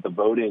you look at the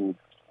voting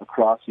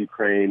across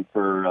Ukraine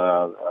for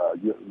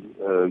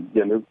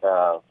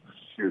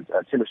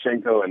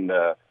Timoshenko and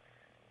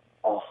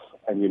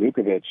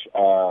Yanukovych,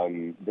 all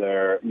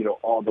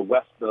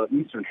the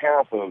eastern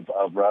half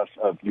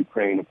of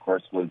Ukraine, of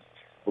course, was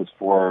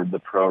for the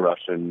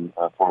pro-Russian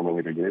former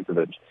leader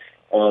Yanukovych,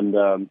 and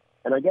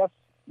I guess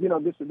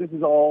this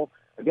is all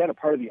again a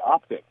part of the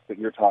optics that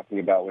you're talking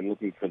about when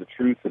looking for the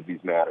truth of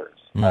these matters,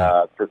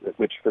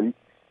 which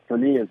for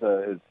me as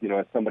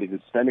somebody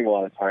who's spending a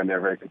lot of time there,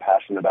 very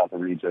compassionate about the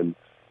region,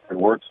 and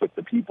works with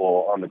the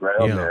people on the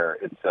ground there.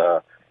 It's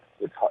a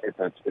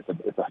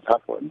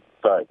tough one.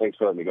 Sorry, thanks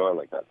for letting me go on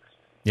like that.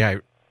 Yeah,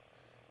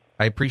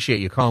 I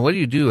appreciate you calling. What do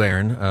you do,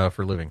 Aaron,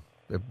 for a living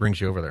that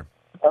brings you over there?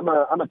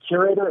 I'm a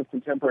curator of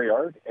contemporary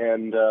art,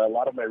 and a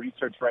lot of my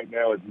research right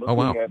now is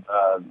looking at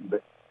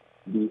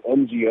the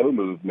NGO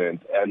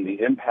movement and the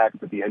impact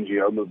that the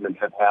NGO movement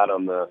has had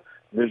on the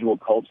visual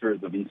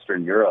cultures of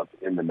Eastern Europe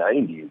in the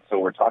 90s. So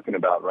we're talking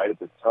about right at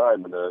this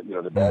time when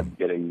the bed's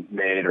getting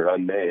made or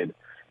unmade,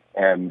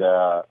 and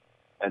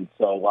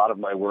so a lot of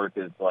my work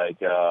is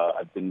like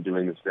I've been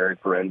doing this very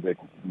forensic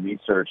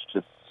research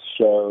to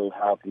show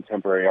how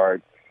contemporary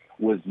art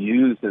was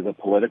used as a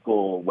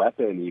political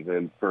weapon,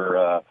 even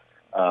for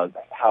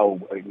how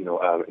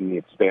in the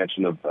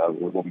expansion of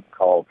what we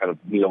call kind of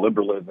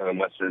neoliberalism and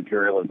Western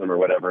imperialism or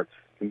whatever,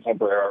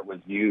 contemporary art was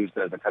used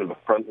as a kind of a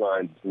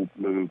frontline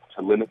move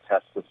to limit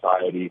test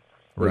society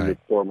in the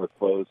former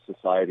closed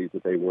societies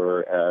that they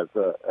were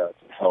to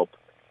help,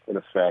 in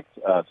effect,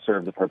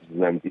 serve the purposes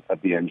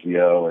of the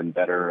NGO and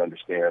better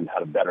understand how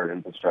to better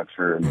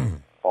infrastructure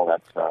and all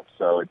that stuff.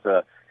 So it's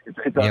a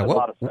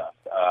lot of stuff.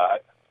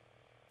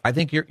 I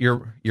think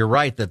you're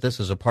right that this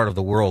is a part of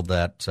the world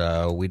that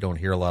we don't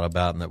hear a lot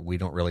about and that we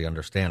don't really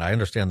understand. I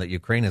understand that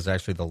Ukraine is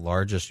actually the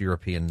largest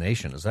European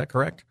nation. Is that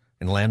correct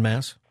in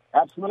landmass?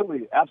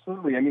 Absolutely.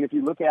 I mean, if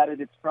you look at it,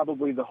 it's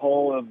probably the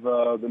whole of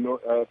the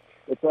north.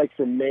 It's like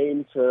from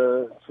Maine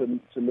to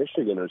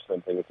Michigan or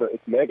something.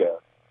 It's mega.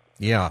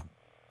 Yeah,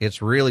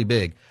 it's really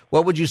big.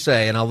 What would you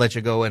say? And I'll let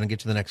you go in and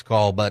get to the next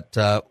call. But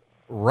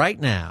right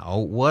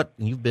now,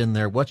 you've been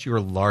there. What's your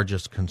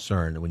largest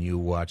concern when you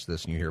watch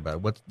this and you hear about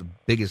it? What's the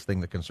biggest thing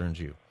that concerns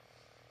you?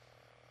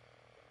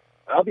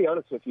 I'll be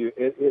honest with you.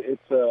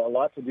 It's a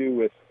lot to do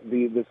with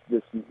this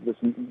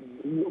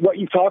what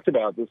you talked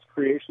about, this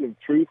creation of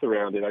truth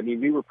around it. I mean,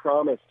 we were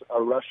promised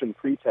a Russian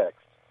pretext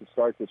to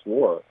start this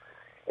war,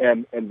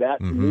 and that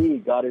to me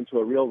got into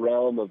a real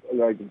realm of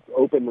like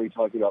openly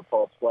talking about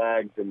false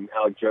flags and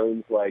Alex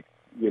Jones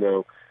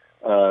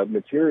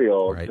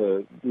material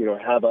to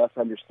have us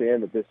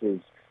understand that this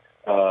is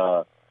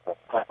a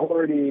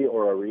priority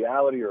or a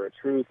reality or a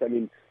truth. I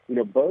mean,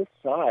 both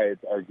sides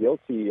are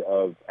guilty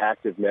of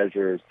active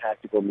measures,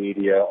 tactical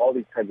media, all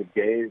these kinds of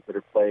games that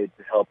are played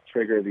to help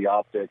trigger the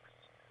optics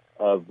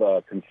of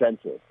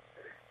consensus.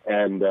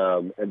 And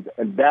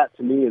that,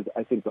 to me, is,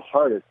 I think, the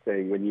hardest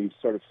thing when you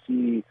sort of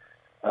see,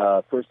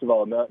 first of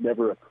all,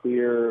 never a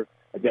clear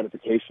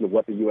identification of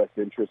what the U.S.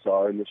 interests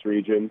are in this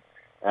region,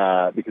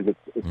 because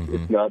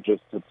it's not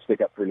just to stick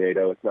up for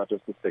NATO. It's not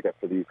just to stick up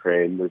for the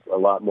Ukraine. There's a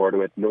lot more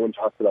to it. No one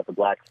talks about the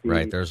Black Sea.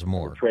 Right, there's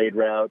more. The trade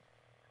route.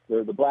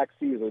 The Black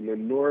Sea is an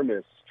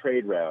enormous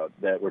trade route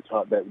that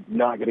that's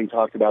not getting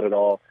talked about at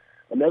all.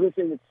 Another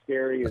thing that's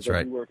scary is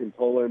that we work in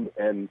Poland,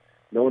 and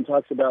no one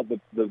talks about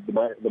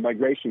the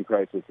migration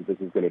crisis that this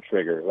is going to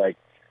trigger. Like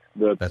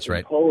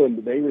in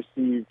Poland, they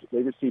received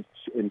in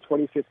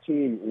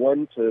 2015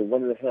 1 to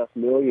 1.5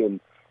 million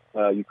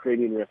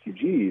Ukrainian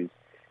refugees,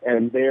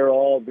 and they are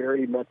all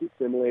very much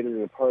assimilated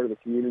and a part of the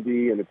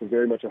community, and it's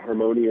very much a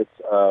harmonious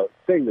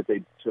thing that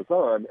they took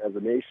on as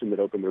a nation that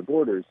opened their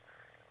borders.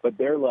 But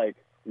they're like,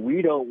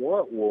 we don't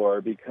want war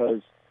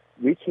because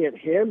we can't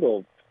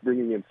handle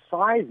bringing in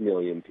 5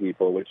 million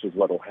people, which is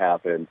what will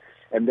happen.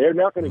 And they're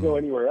not going to go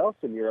anywhere else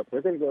in Europe.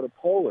 They're going to go to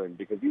Poland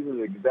because these are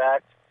the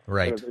exact,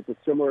 it's a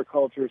similar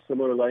culture,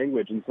 similar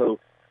language. And so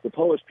the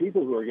Polish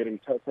people who are getting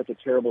such a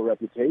terrible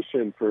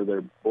reputation for their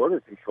border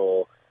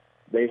control,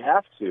 they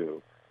have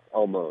to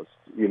almost.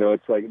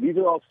 It's like these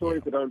are all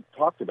stories that aren't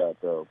talked about,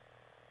 though.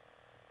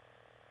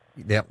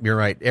 Yeah, you're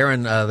right.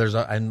 Aaron, there's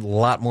a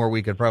lot more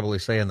we could probably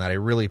say on that. I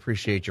really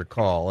appreciate your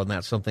call, and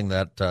that's something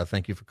that,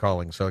 thank you for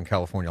calling Southern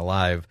California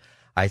Live.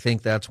 I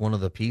think that's one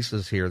of the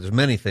pieces here. There's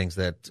many things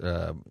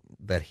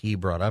that he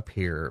brought up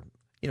here.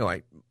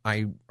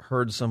 I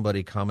heard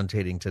somebody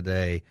commentating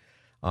today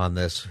on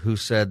this who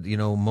said,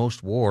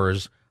 most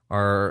wars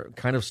are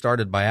kind of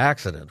started by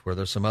accident, where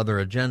there's some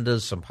other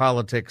agendas, some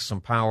politics,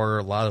 some power,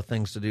 a lot of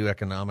things to do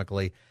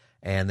economically,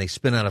 and they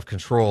spin out of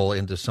control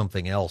into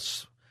something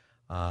else.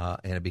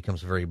 And it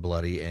becomes very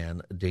bloody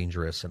and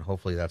dangerous, and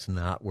hopefully that's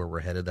not where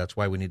we're headed. That's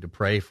why we need to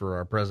pray for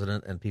our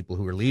president and people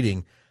who are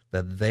leading,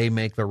 that they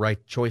make the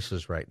right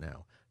choices right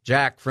now.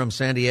 Jack from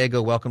San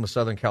Diego, welcome to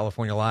Southern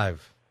California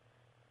Live.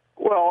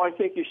 Well, I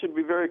think you should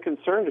be very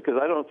concerned because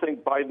I don't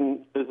think Biden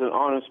is an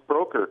honest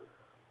broker.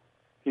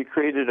 He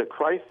created a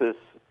crisis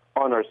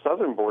on our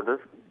southern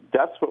border.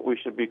 That's what we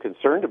should be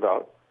concerned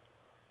about.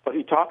 But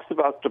he talks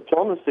about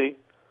diplomacy,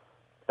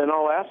 and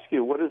I'll ask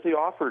you, what has he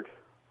offered?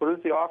 What has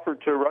he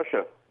offered to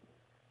Russia?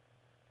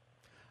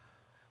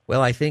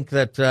 Well, I think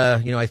that,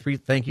 I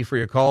thank you for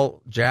your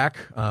call, Jack.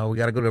 We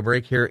got to go to a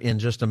break here in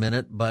just a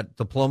minute, but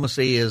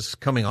diplomacy is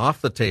coming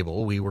off the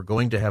table. We were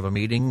going to have a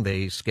meeting.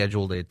 They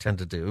scheduled a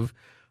tentative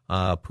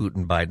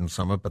Putin-Biden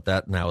summit, but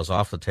that now is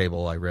off the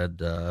table, I read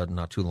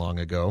not too long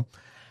ago.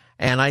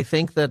 And I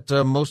think that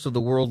most of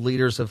the world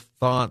leaders have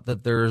thought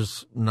that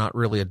there's not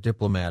really a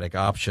diplomatic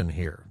option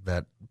here,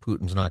 that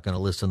Putin's not going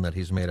to listen, that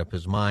he's made up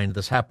his mind.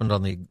 This happened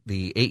on the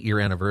 8-year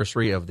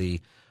anniversary of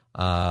the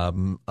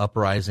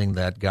uprising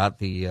that got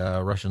the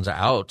Russians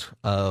out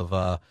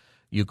of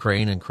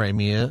Ukraine and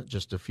Crimea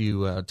just a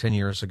few 10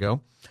 years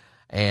ago.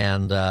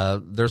 And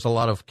there's a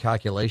lot of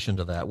calculation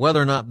to that.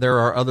 Whether or not there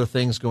are other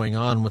things going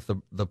on with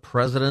the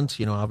president,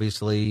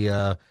 obviously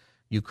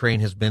Ukraine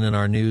has been in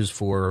our news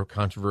for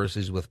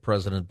controversies with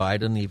President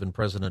Biden, even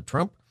President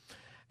Trump.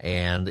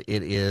 And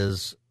it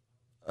is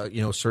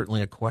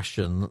certainly a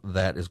question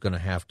that is going to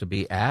have to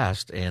be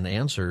asked and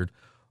answered.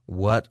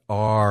 What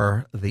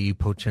are the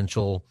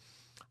potential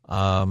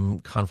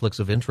conflicts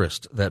of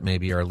interest that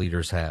maybe our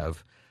leaders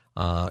have?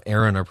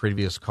 Aaron, our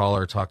previous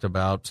caller, talked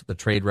about the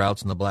trade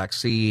routes in the Black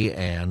Sea,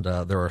 and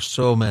there are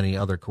so many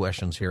other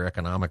questions here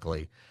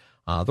economically.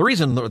 The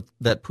reason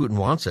that Putin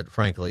wants it,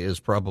 frankly, is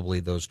probably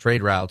those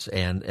trade routes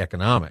and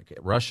economic.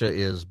 Russia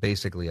is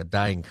basically a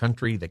dying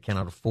country that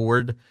cannot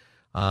afford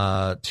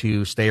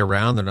to stay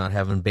around. They're not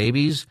having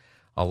babies.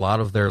 a lot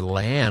of their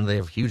land. They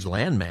have huge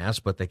land mass,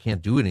 but they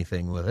can't do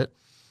anything with it.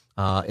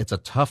 It's a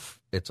tough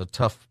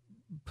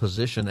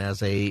position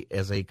as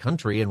a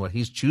country, and what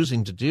he's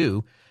choosing to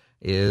do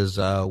is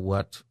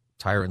what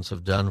tyrants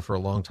have done for a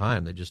long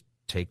time. They just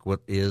take what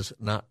is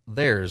not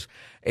theirs.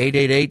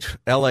 888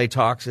 LA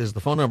Talks is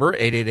the phone number,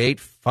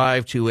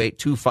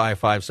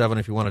 888-528-2557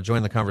 if you want to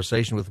join the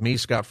conversation with me,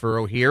 Scott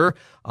Furrow, here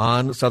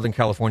on Southern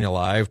California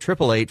Live,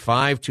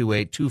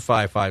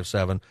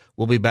 888-528-2557.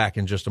 We'll be back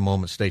in just a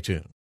moment. Stay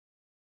tuned.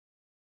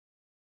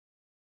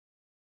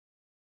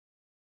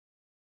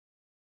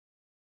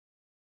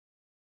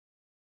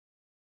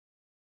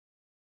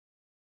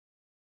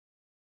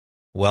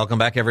 Welcome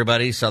back,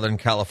 everybody. Southern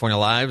California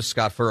Live.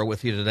 Scott Furrow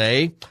with you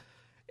today.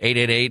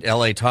 888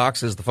 LA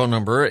Talks is the phone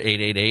number,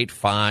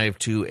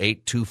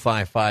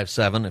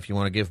 888-528-2557 if you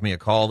want to give me a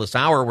call. This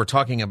hour, we're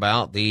talking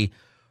about the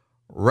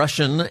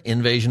Russian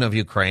invasion of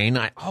Ukraine.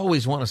 I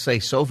always want to say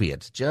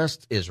Soviet,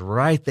 just is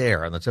right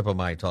there on the tip of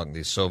my tongue,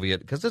 the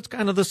Soviet, because it's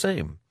kind of the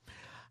same.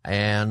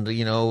 And,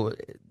 you know,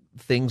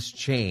 things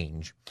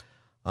change.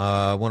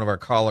 One of our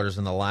callers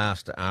in the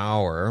last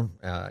hour,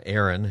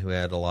 Aaron, who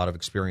had a lot of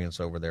experience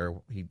over there,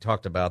 he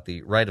talked about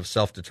the right of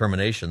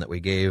self-determination that we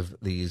gave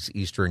these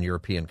Eastern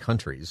European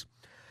countries.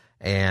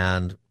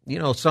 And, you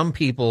know, some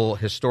people,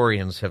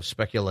 historians, have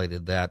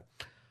speculated that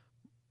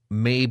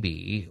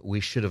maybe we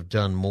should have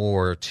done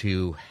more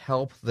to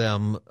help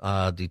them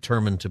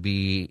determine to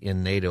be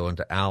in NATO and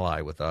to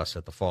ally with us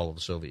at the fall of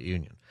the Soviet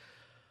Union.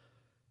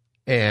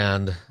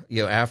 And,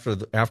 you know,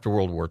 after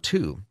World War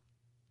II,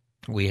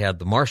 we had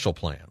the Marshall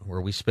Plan,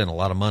 where we spent a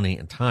lot of money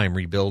and time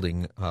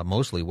rebuilding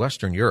mostly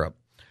Western Europe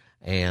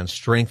and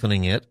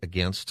strengthening it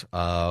against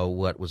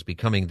what was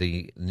becoming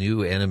the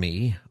new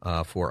enemy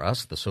for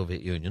us, the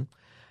Soviet Union.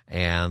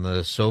 And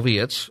the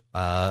Soviets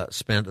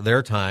spent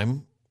their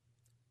time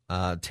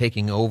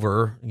taking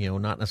over, you know,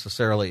 not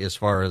necessarily as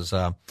far as,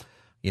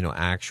 you know,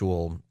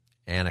 actual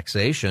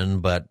annexation,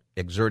 but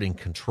exerting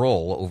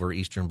control over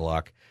Eastern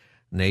Bloc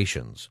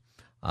nations.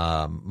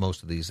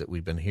 Most of these that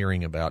we've been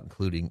hearing about,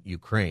 including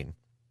Ukraine.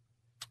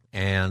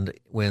 And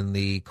when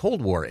the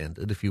Cold War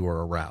ended, if you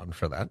were around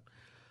for that,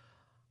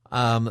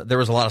 there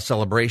was a lot of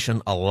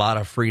celebration, a lot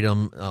of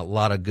freedom, a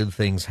lot of good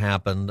things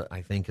happened,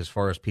 I think, as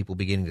far as people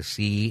beginning to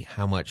see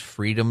how much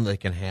freedom they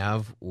can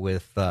have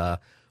without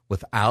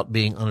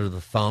being under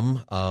the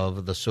thumb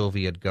of the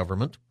Soviet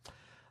government.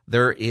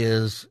 There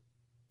is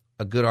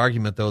a good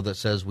argument, though, that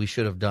says we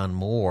should have done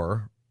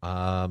more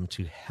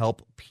to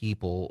help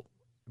people,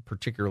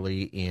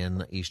 particularly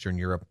in Eastern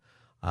Europe.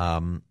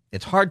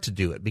 It's hard to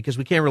do it because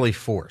we can't really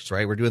force,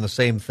 right? We're doing the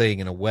same thing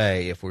in a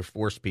way if we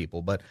force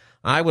people. But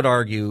I would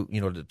argue, you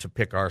know, to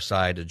pick our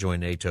side, to join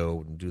NATO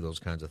and do those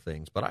kinds of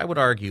things. But I would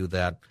argue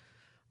that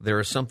there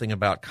is something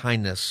about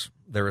kindness.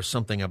 There is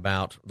something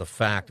about the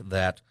fact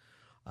that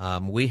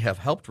we have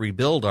helped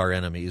rebuild our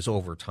enemies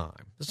over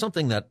time. It's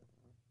something that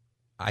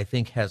I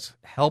think has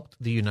helped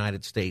the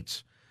United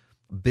States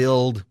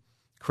build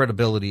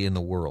credibility in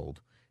the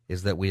world,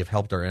 is that we have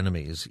helped our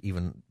enemies,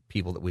 even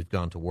people that we've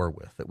gone to war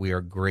with, that we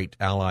are great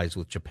allies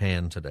with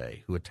Japan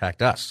today, who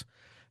attacked us,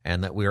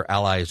 and that we are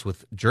allies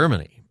with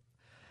Germany,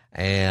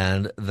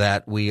 and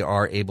that we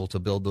are able to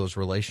build those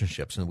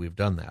relationships, and we've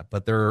done that.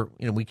 But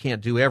we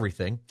can't do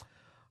everything.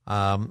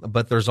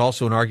 But there's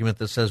also an argument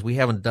that says we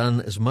haven't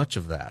done as much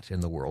of that in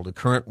the world. The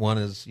current one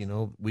is,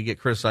 we get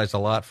criticized a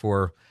lot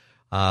for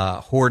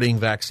hoarding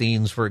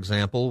vaccines, for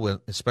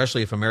example,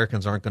 especially if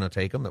Americans aren't going to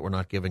take them, that we're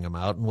not giving them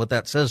out. And what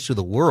that says to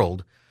the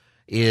world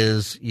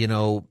is,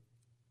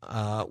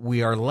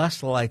 we are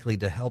less likely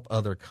to help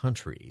other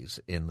countries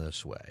in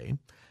this way.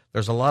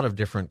 There's a lot of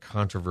different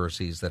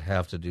controversies that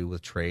have to do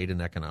with trade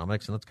and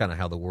economics, and that's kind of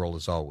how the world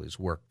has always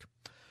worked.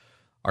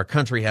 Our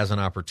country has an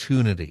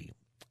opportunity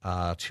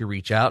to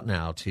reach out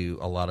now to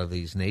a lot of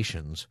these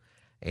nations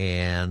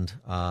and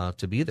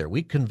to be there.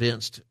 We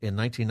convinced in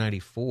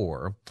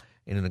 1994,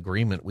 in an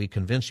agreement, we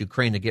convinced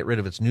Ukraine to get rid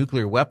of its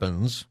nuclear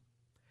weapons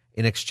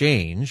in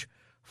exchange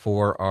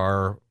for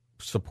our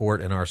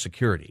support and our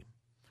security.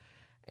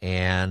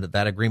 And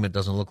that agreement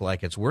doesn't look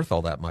like it's worth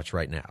all that much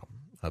right now.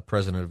 The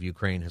president of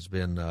Ukraine has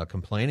been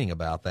complaining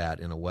about that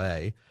in a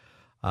way.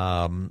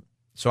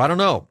 So I don't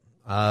know.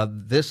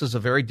 This is a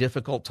very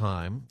difficult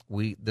time.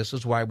 This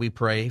is why we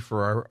pray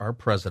for our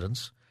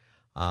presidents.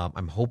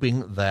 I'm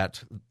hoping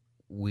that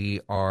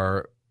we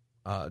are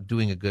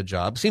doing a good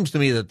job. Seems to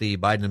me that the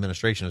Biden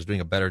administration is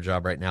doing a better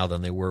job right now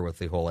than they were with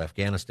the whole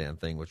Afghanistan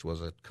thing, which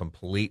was a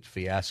complete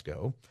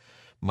fiasco.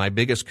 My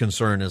biggest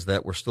concern is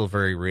that we're still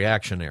very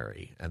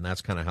reactionary, and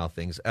that's kind of how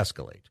things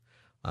escalate.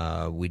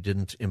 We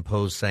didn't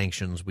impose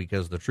sanctions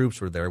because the troops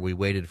were there. We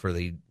waited for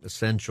the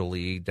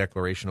essentially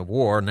declaration of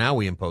war. Now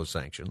we impose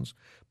sanctions,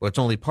 but it's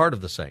only part of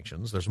the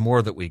sanctions. There's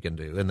more that we can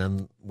do. And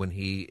then when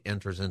he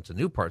enters into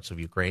new parts of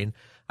Ukraine,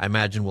 I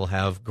imagine we'll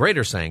have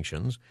greater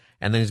sanctions,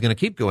 and then he's going to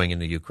keep going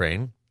into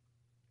Ukraine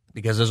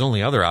because his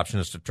only other option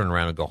is to turn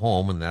around and go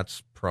home, and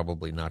that's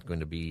probably not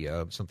going to be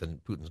something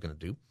Putin's going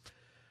to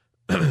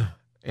do.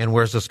 And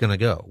where's this going to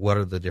go? What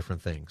are the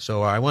different things?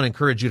 So I want to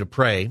encourage you to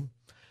pray.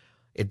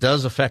 It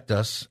does affect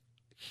us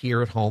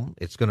here at home.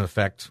 It's going to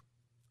affect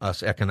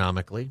us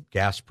economically.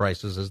 Gas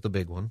prices is the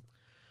big one.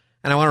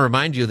 And I want to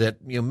remind you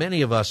that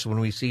many of us, when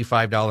we see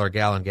 $5 a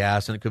gallon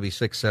gas, and it could be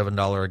 $6,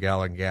 $7 a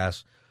gallon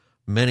gas,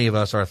 many of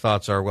us, our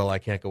thoughts are, well, I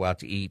can't go out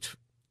to eat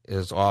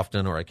as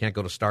often, or I can't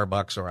go to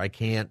Starbucks, or I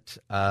can't,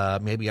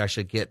 maybe I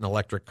should get an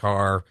electric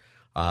car.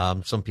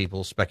 Some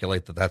people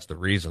speculate that that's the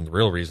reason, the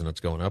real reason it's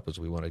going up is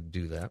we want to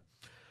do that.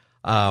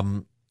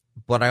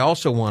 But I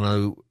also want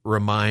to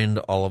remind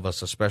all of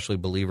us, especially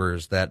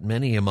believers, that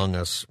many among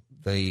us,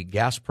 the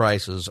gas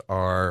prices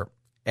are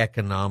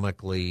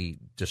economically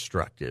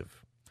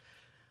destructive.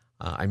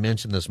 I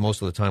mention this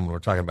most of the time when we're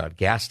talking about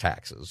gas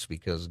taxes,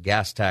 because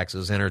gas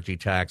taxes, energy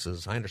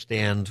taxes, I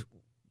understand,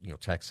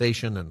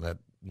 taxation, and that,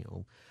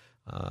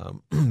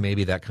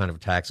 maybe that kind of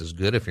tax is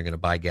good. If you're going to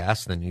buy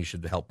gas, then you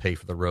should help pay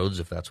for the roads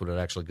if that's what it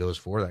actually goes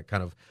for, that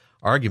kind of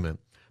argument.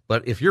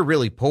 But if you're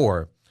really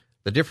poor,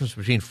 the difference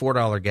between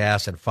 $4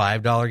 gas and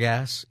 $5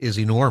 gas is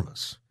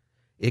enormous.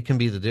 It can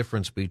be the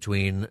difference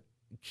between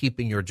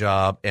keeping your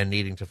job and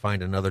needing to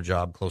find another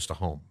job close to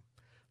home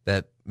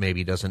that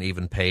maybe doesn't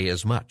even pay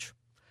as much.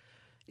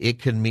 It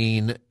can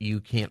mean you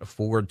can't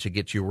afford to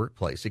get to your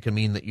workplace. It can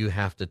mean that you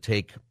have to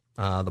take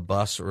the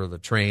bus or the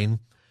train,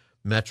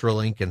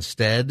 Metrolink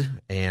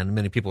instead, and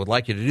many people would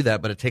like you to do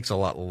that, but it takes a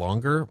lot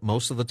longer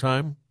most of the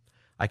time.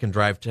 I can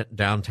drive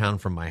downtown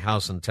from my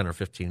house in 10 or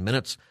 15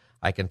 minutes.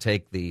 I can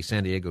take the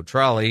San Diego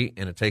trolley,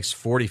 and it takes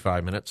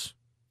 45 minutes.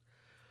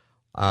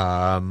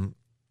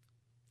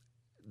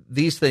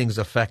 These things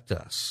affect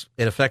us.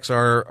 It affects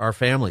our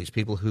families,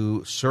 people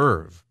who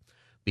serve,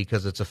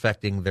 because it's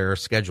affecting their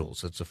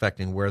schedules. It's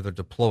affecting where they're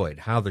deployed,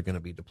 how they're going to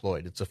be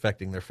deployed. It's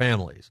affecting their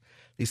families.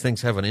 These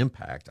things have an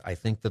impact. I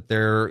think that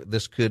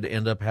this could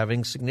end up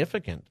having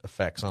significant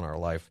effects on our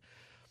life.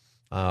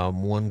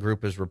 One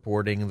group is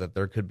reporting that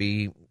there could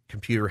be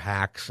computer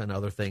hacks and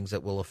other things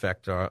that will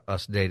affect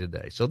us day to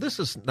day. So this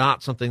is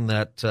not something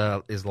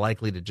that is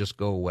likely to just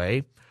go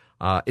away.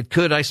 It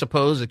could, I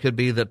suppose. It could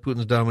be that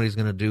Putin's done what he's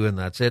going to do, and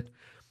that's it.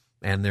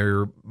 And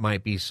there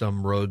might be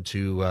some road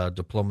to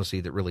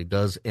diplomacy that really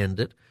does end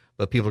it.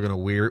 But people are going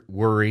to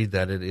worry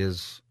that it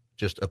is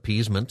just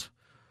appeasement.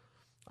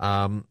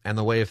 And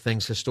the way of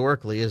things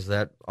historically is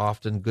that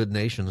often good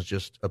nations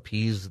just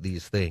appease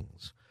these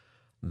things.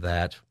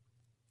 That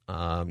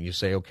you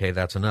say, okay,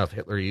 that's enough.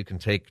 Hitler, you can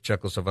take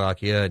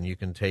Czechoslovakia and you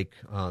can take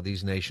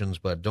these nations,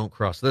 but don't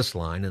cross this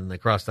line. And they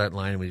cross that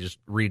line and we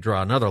just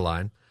redraw another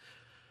line.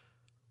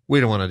 We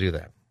don't want to do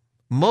that.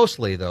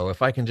 Mostly, though,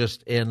 if I can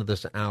just end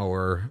this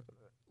hour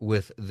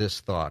with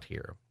this thought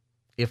here.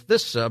 If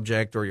this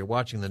subject, or you're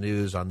watching the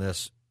news on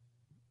this,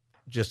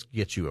 just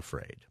gets you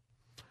afraid,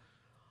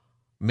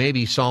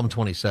 maybe Psalm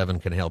 27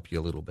 can help you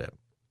a little bit.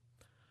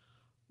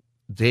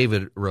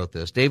 David wrote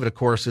this. David, of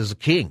course, is a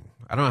king.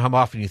 I don't know how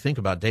often you think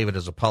about David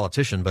as a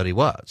politician, but he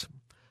was.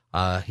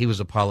 He was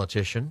a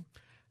politician,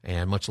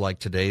 and much like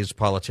today's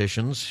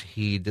politicians,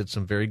 he did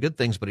some very good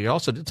things, but he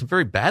also did some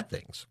very bad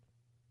things,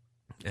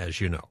 as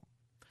you know.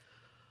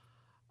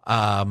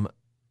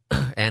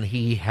 And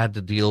he had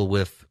to deal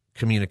with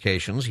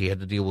communications. He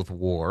had to deal with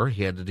war.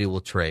 He had to deal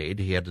with trade.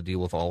 He had to deal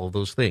with all of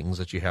those things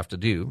that you have to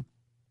do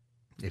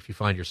if you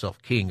find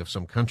yourself king of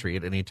some country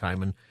at any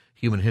time in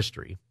human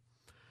history.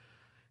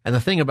 And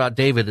the thing about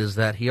David is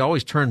that he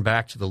always turned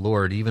back to the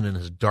Lord. Even in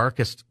his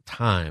darkest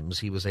times,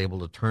 he was able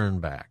to turn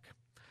back.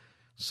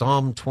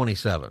 Psalm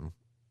 27,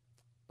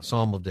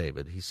 Psalm of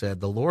David, he said,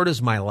 "The Lord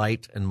is my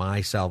light and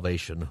my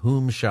salvation.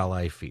 Whom shall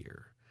I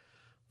fear?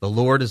 The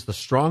Lord is the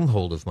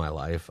stronghold of my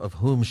life. Of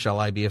whom shall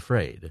I be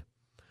afraid?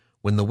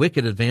 When the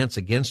wicked advance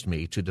against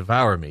me to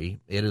devour me,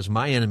 it is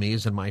my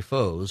enemies and my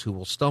foes who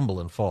will stumble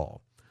and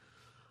fall.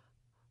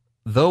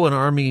 Though an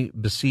army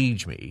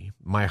besiege me,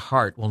 my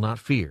heart will not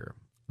fear.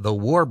 Though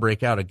war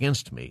break out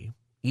against me,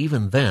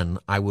 even then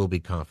I will be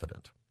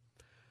confident."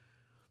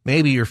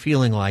 Maybe you're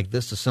feeling like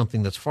this is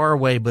something that's far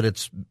away,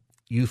 but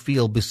you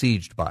feel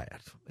besieged by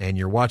it. And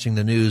you're watching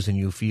the news and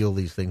you feel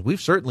these things.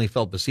 We've certainly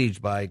felt besieged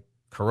by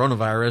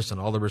coronavirus and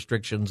all the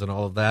restrictions and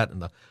all of that,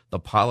 and the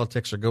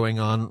politics are going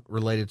on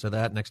related to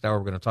that. Next hour,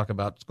 we're going to talk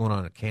about what's going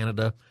on in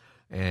Canada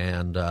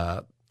and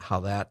how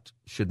that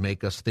should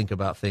make us think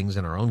about things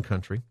in our own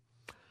country.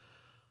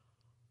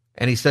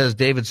 And he says,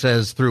 David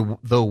says,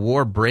 though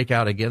war break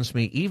out against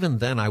me, even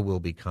then I will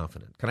be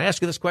confident. Can I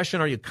ask you this question?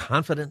 Are you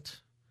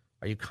confident?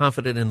 Are you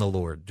confident in the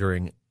Lord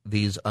during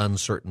these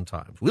uncertain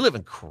times? We live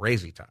in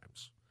crazy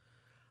times.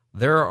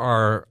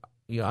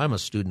 I'm a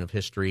student of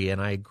history,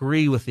 and I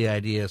agree with the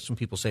idea. Some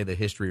people say that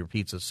history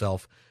repeats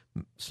itself.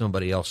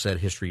 Somebody else said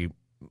history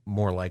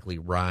more likely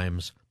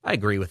rhymes. I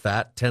agree with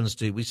that.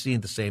 We've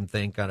seen the same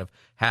thing kind of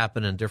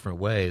happen in different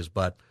ways,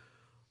 but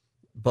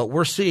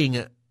we're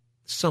seeing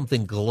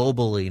something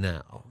globally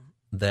now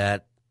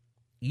that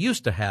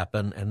used to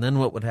happen, and then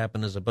what would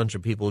happen is a bunch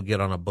of people would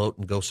get on a boat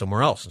and go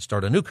somewhere else and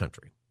start a new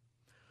country.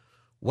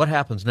 What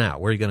happens now?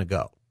 Where are you going to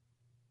go?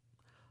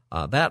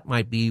 That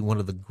might be one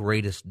of the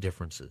greatest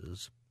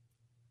differences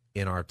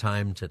in our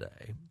time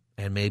today,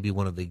 and maybe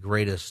one of the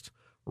greatest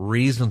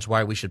reasons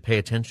why we should pay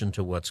attention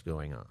to what's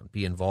going on,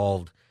 be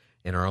involved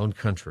in our own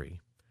country,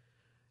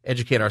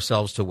 educate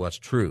ourselves to what's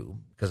true.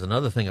 Because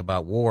another thing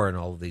about war and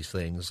all of these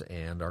things,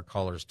 and our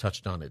callers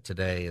touched on it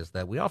today, is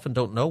that we often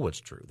don't know what's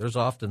true. There's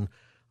often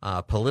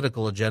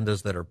political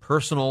agendas that are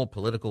personal,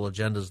 political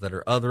agendas that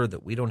are other,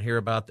 that we don't hear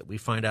about, that we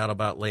find out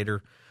about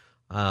later.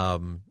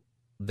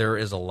 There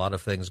is a lot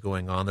of things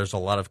going on. There's a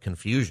lot of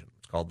confusion.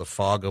 It's called the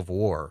fog of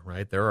war,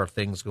 right? There are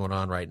things going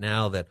on right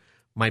now that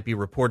might be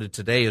reported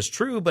today as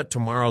true, but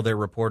tomorrow they're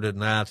reported,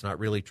 it's not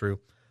really true.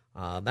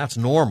 That's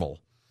normal.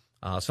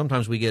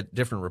 Sometimes we get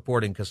different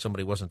reporting because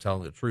somebody wasn't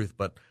telling the truth,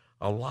 but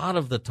a lot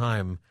of the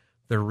time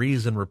the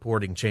reason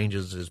reporting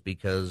changes is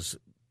because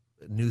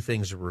new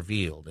things are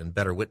revealed and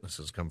better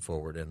witnesses come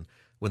forward. And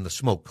when the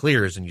smoke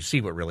clears and you see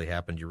what really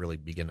happened, you really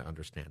begin to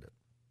understand it.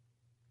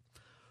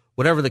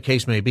 Whatever the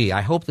case may be,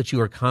 I hope that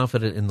you are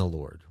confident in the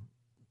Lord.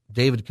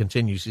 David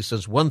continues, he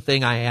says, "One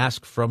thing I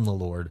ask from the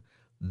Lord,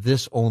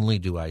 this only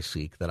do I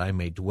seek, that I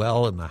may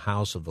dwell in the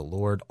house of the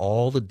Lord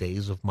all the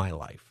days of my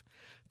life,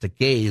 to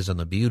gaze on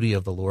the beauty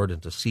of the Lord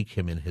and to seek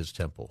him in his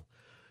temple.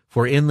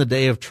 For in the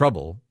day of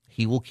trouble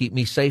he will keep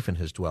me safe in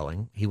his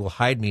dwelling. He will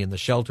hide me in the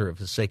shelter of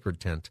his sacred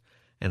tent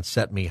and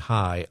set me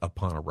high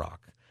upon a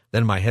rock.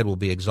 Then my head will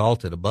be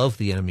exalted above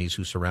the enemies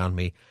who surround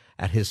me.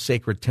 At his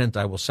sacred tent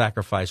I will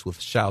sacrifice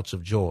with shouts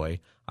of joy.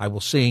 I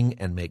will sing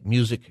and make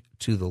music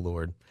to the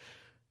Lord."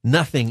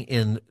 Nothing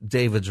in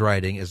David's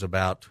writing is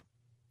about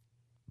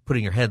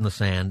putting your head in the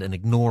sand and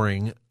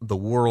ignoring the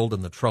world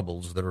and the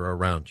troubles that are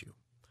around you.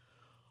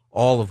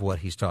 All of what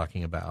he's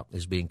talking about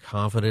is being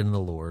confident in the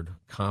Lord,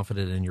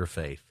 confident in your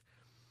faith.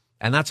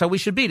 And that's how we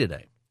should be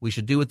today. We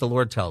should do what the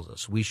Lord tells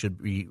us. We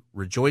should be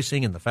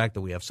rejoicing in the fact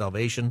that we have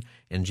salvation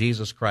in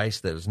Jesus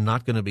Christ that is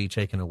not going to be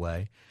taken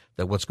away,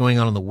 that what's going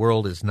on in the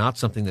world is not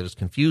something that is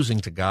confusing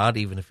to God,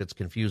 even if it's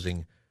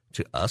confusing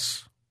to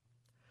us,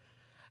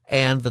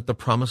 and that the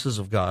promises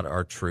of God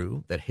are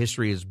true, that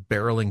history is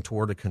barreling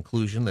toward a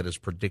conclusion that is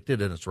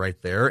predicted, and it's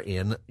right there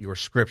in your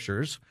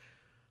scriptures.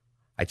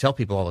 I tell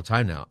people all the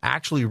time now,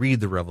 actually read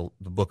the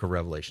book of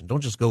Revelation.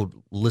 Don't just go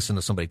listen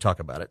to somebody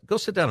talk about it. Go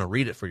sit down and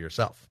read it for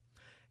yourself.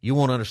 You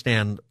won't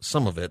understand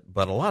some of it,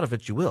 but a lot of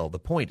it you will. The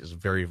point is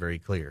very, very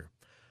clear.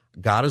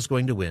 God is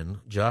going to win,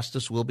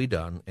 justice will be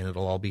done, and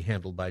it'll all be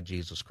handled by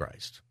Jesus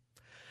Christ.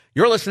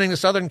 You're listening to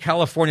Southern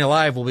California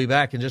Live. We'll be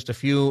back in just a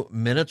few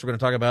minutes. We're going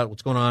to talk about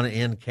what's going on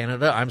in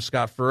Canada. I'm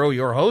Scott Furrow,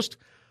 your host.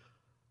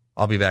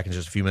 I'll be back in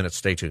just a few minutes.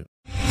 Stay tuned.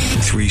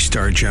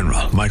 3-star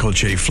General Michael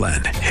J.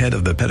 Flynn, head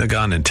of the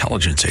Pentagon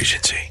Intelligence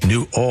Agency,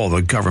 knew all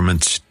the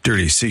government's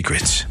dirty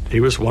secrets. He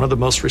was one of the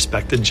most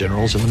respected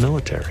generals in the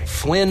military.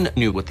 Flynn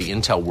knew what the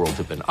intel world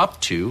had been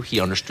up to. He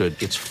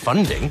understood its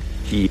funding.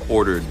 He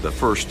ordered the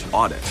first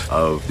audit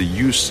of the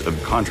use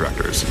of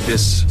contractors.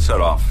 This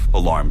set off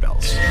alarm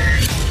bells.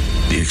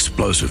 The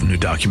explosive new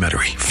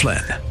documentary,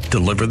 Flynn,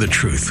 Deliver the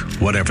Truth,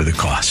 Whatever the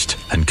Cost,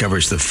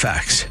 uncovers the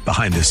facts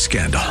behind this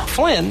scandal.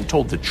 Flynn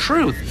told the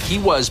truth. He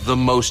was the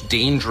most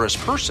dangerous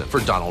person for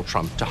Donald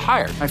Trump to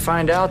hire. I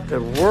find out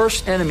the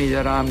worst enemy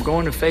that I'm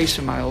going to face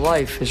in my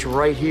life is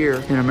right here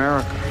in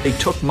America. They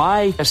took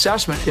my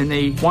assessment and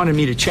they wanted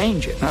me to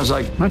change it. And I was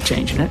like, I'm not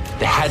changing it.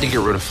 They had to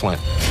get rid of Flynn.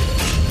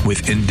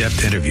 With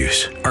in-depth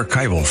interviews,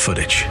 archival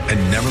footage,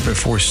 and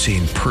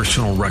never-before-seen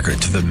personal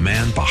records of the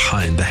man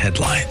behind the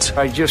headlines.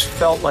 I just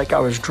felt like I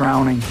was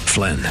drowning.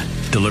 Flynn,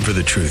 Deliver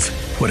the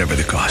Truth, Whatever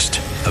the Cost.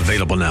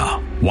 Available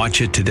now.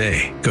 Watch it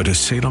today. Go to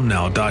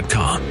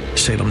salemnow.com.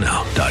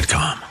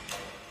 salemnow.com.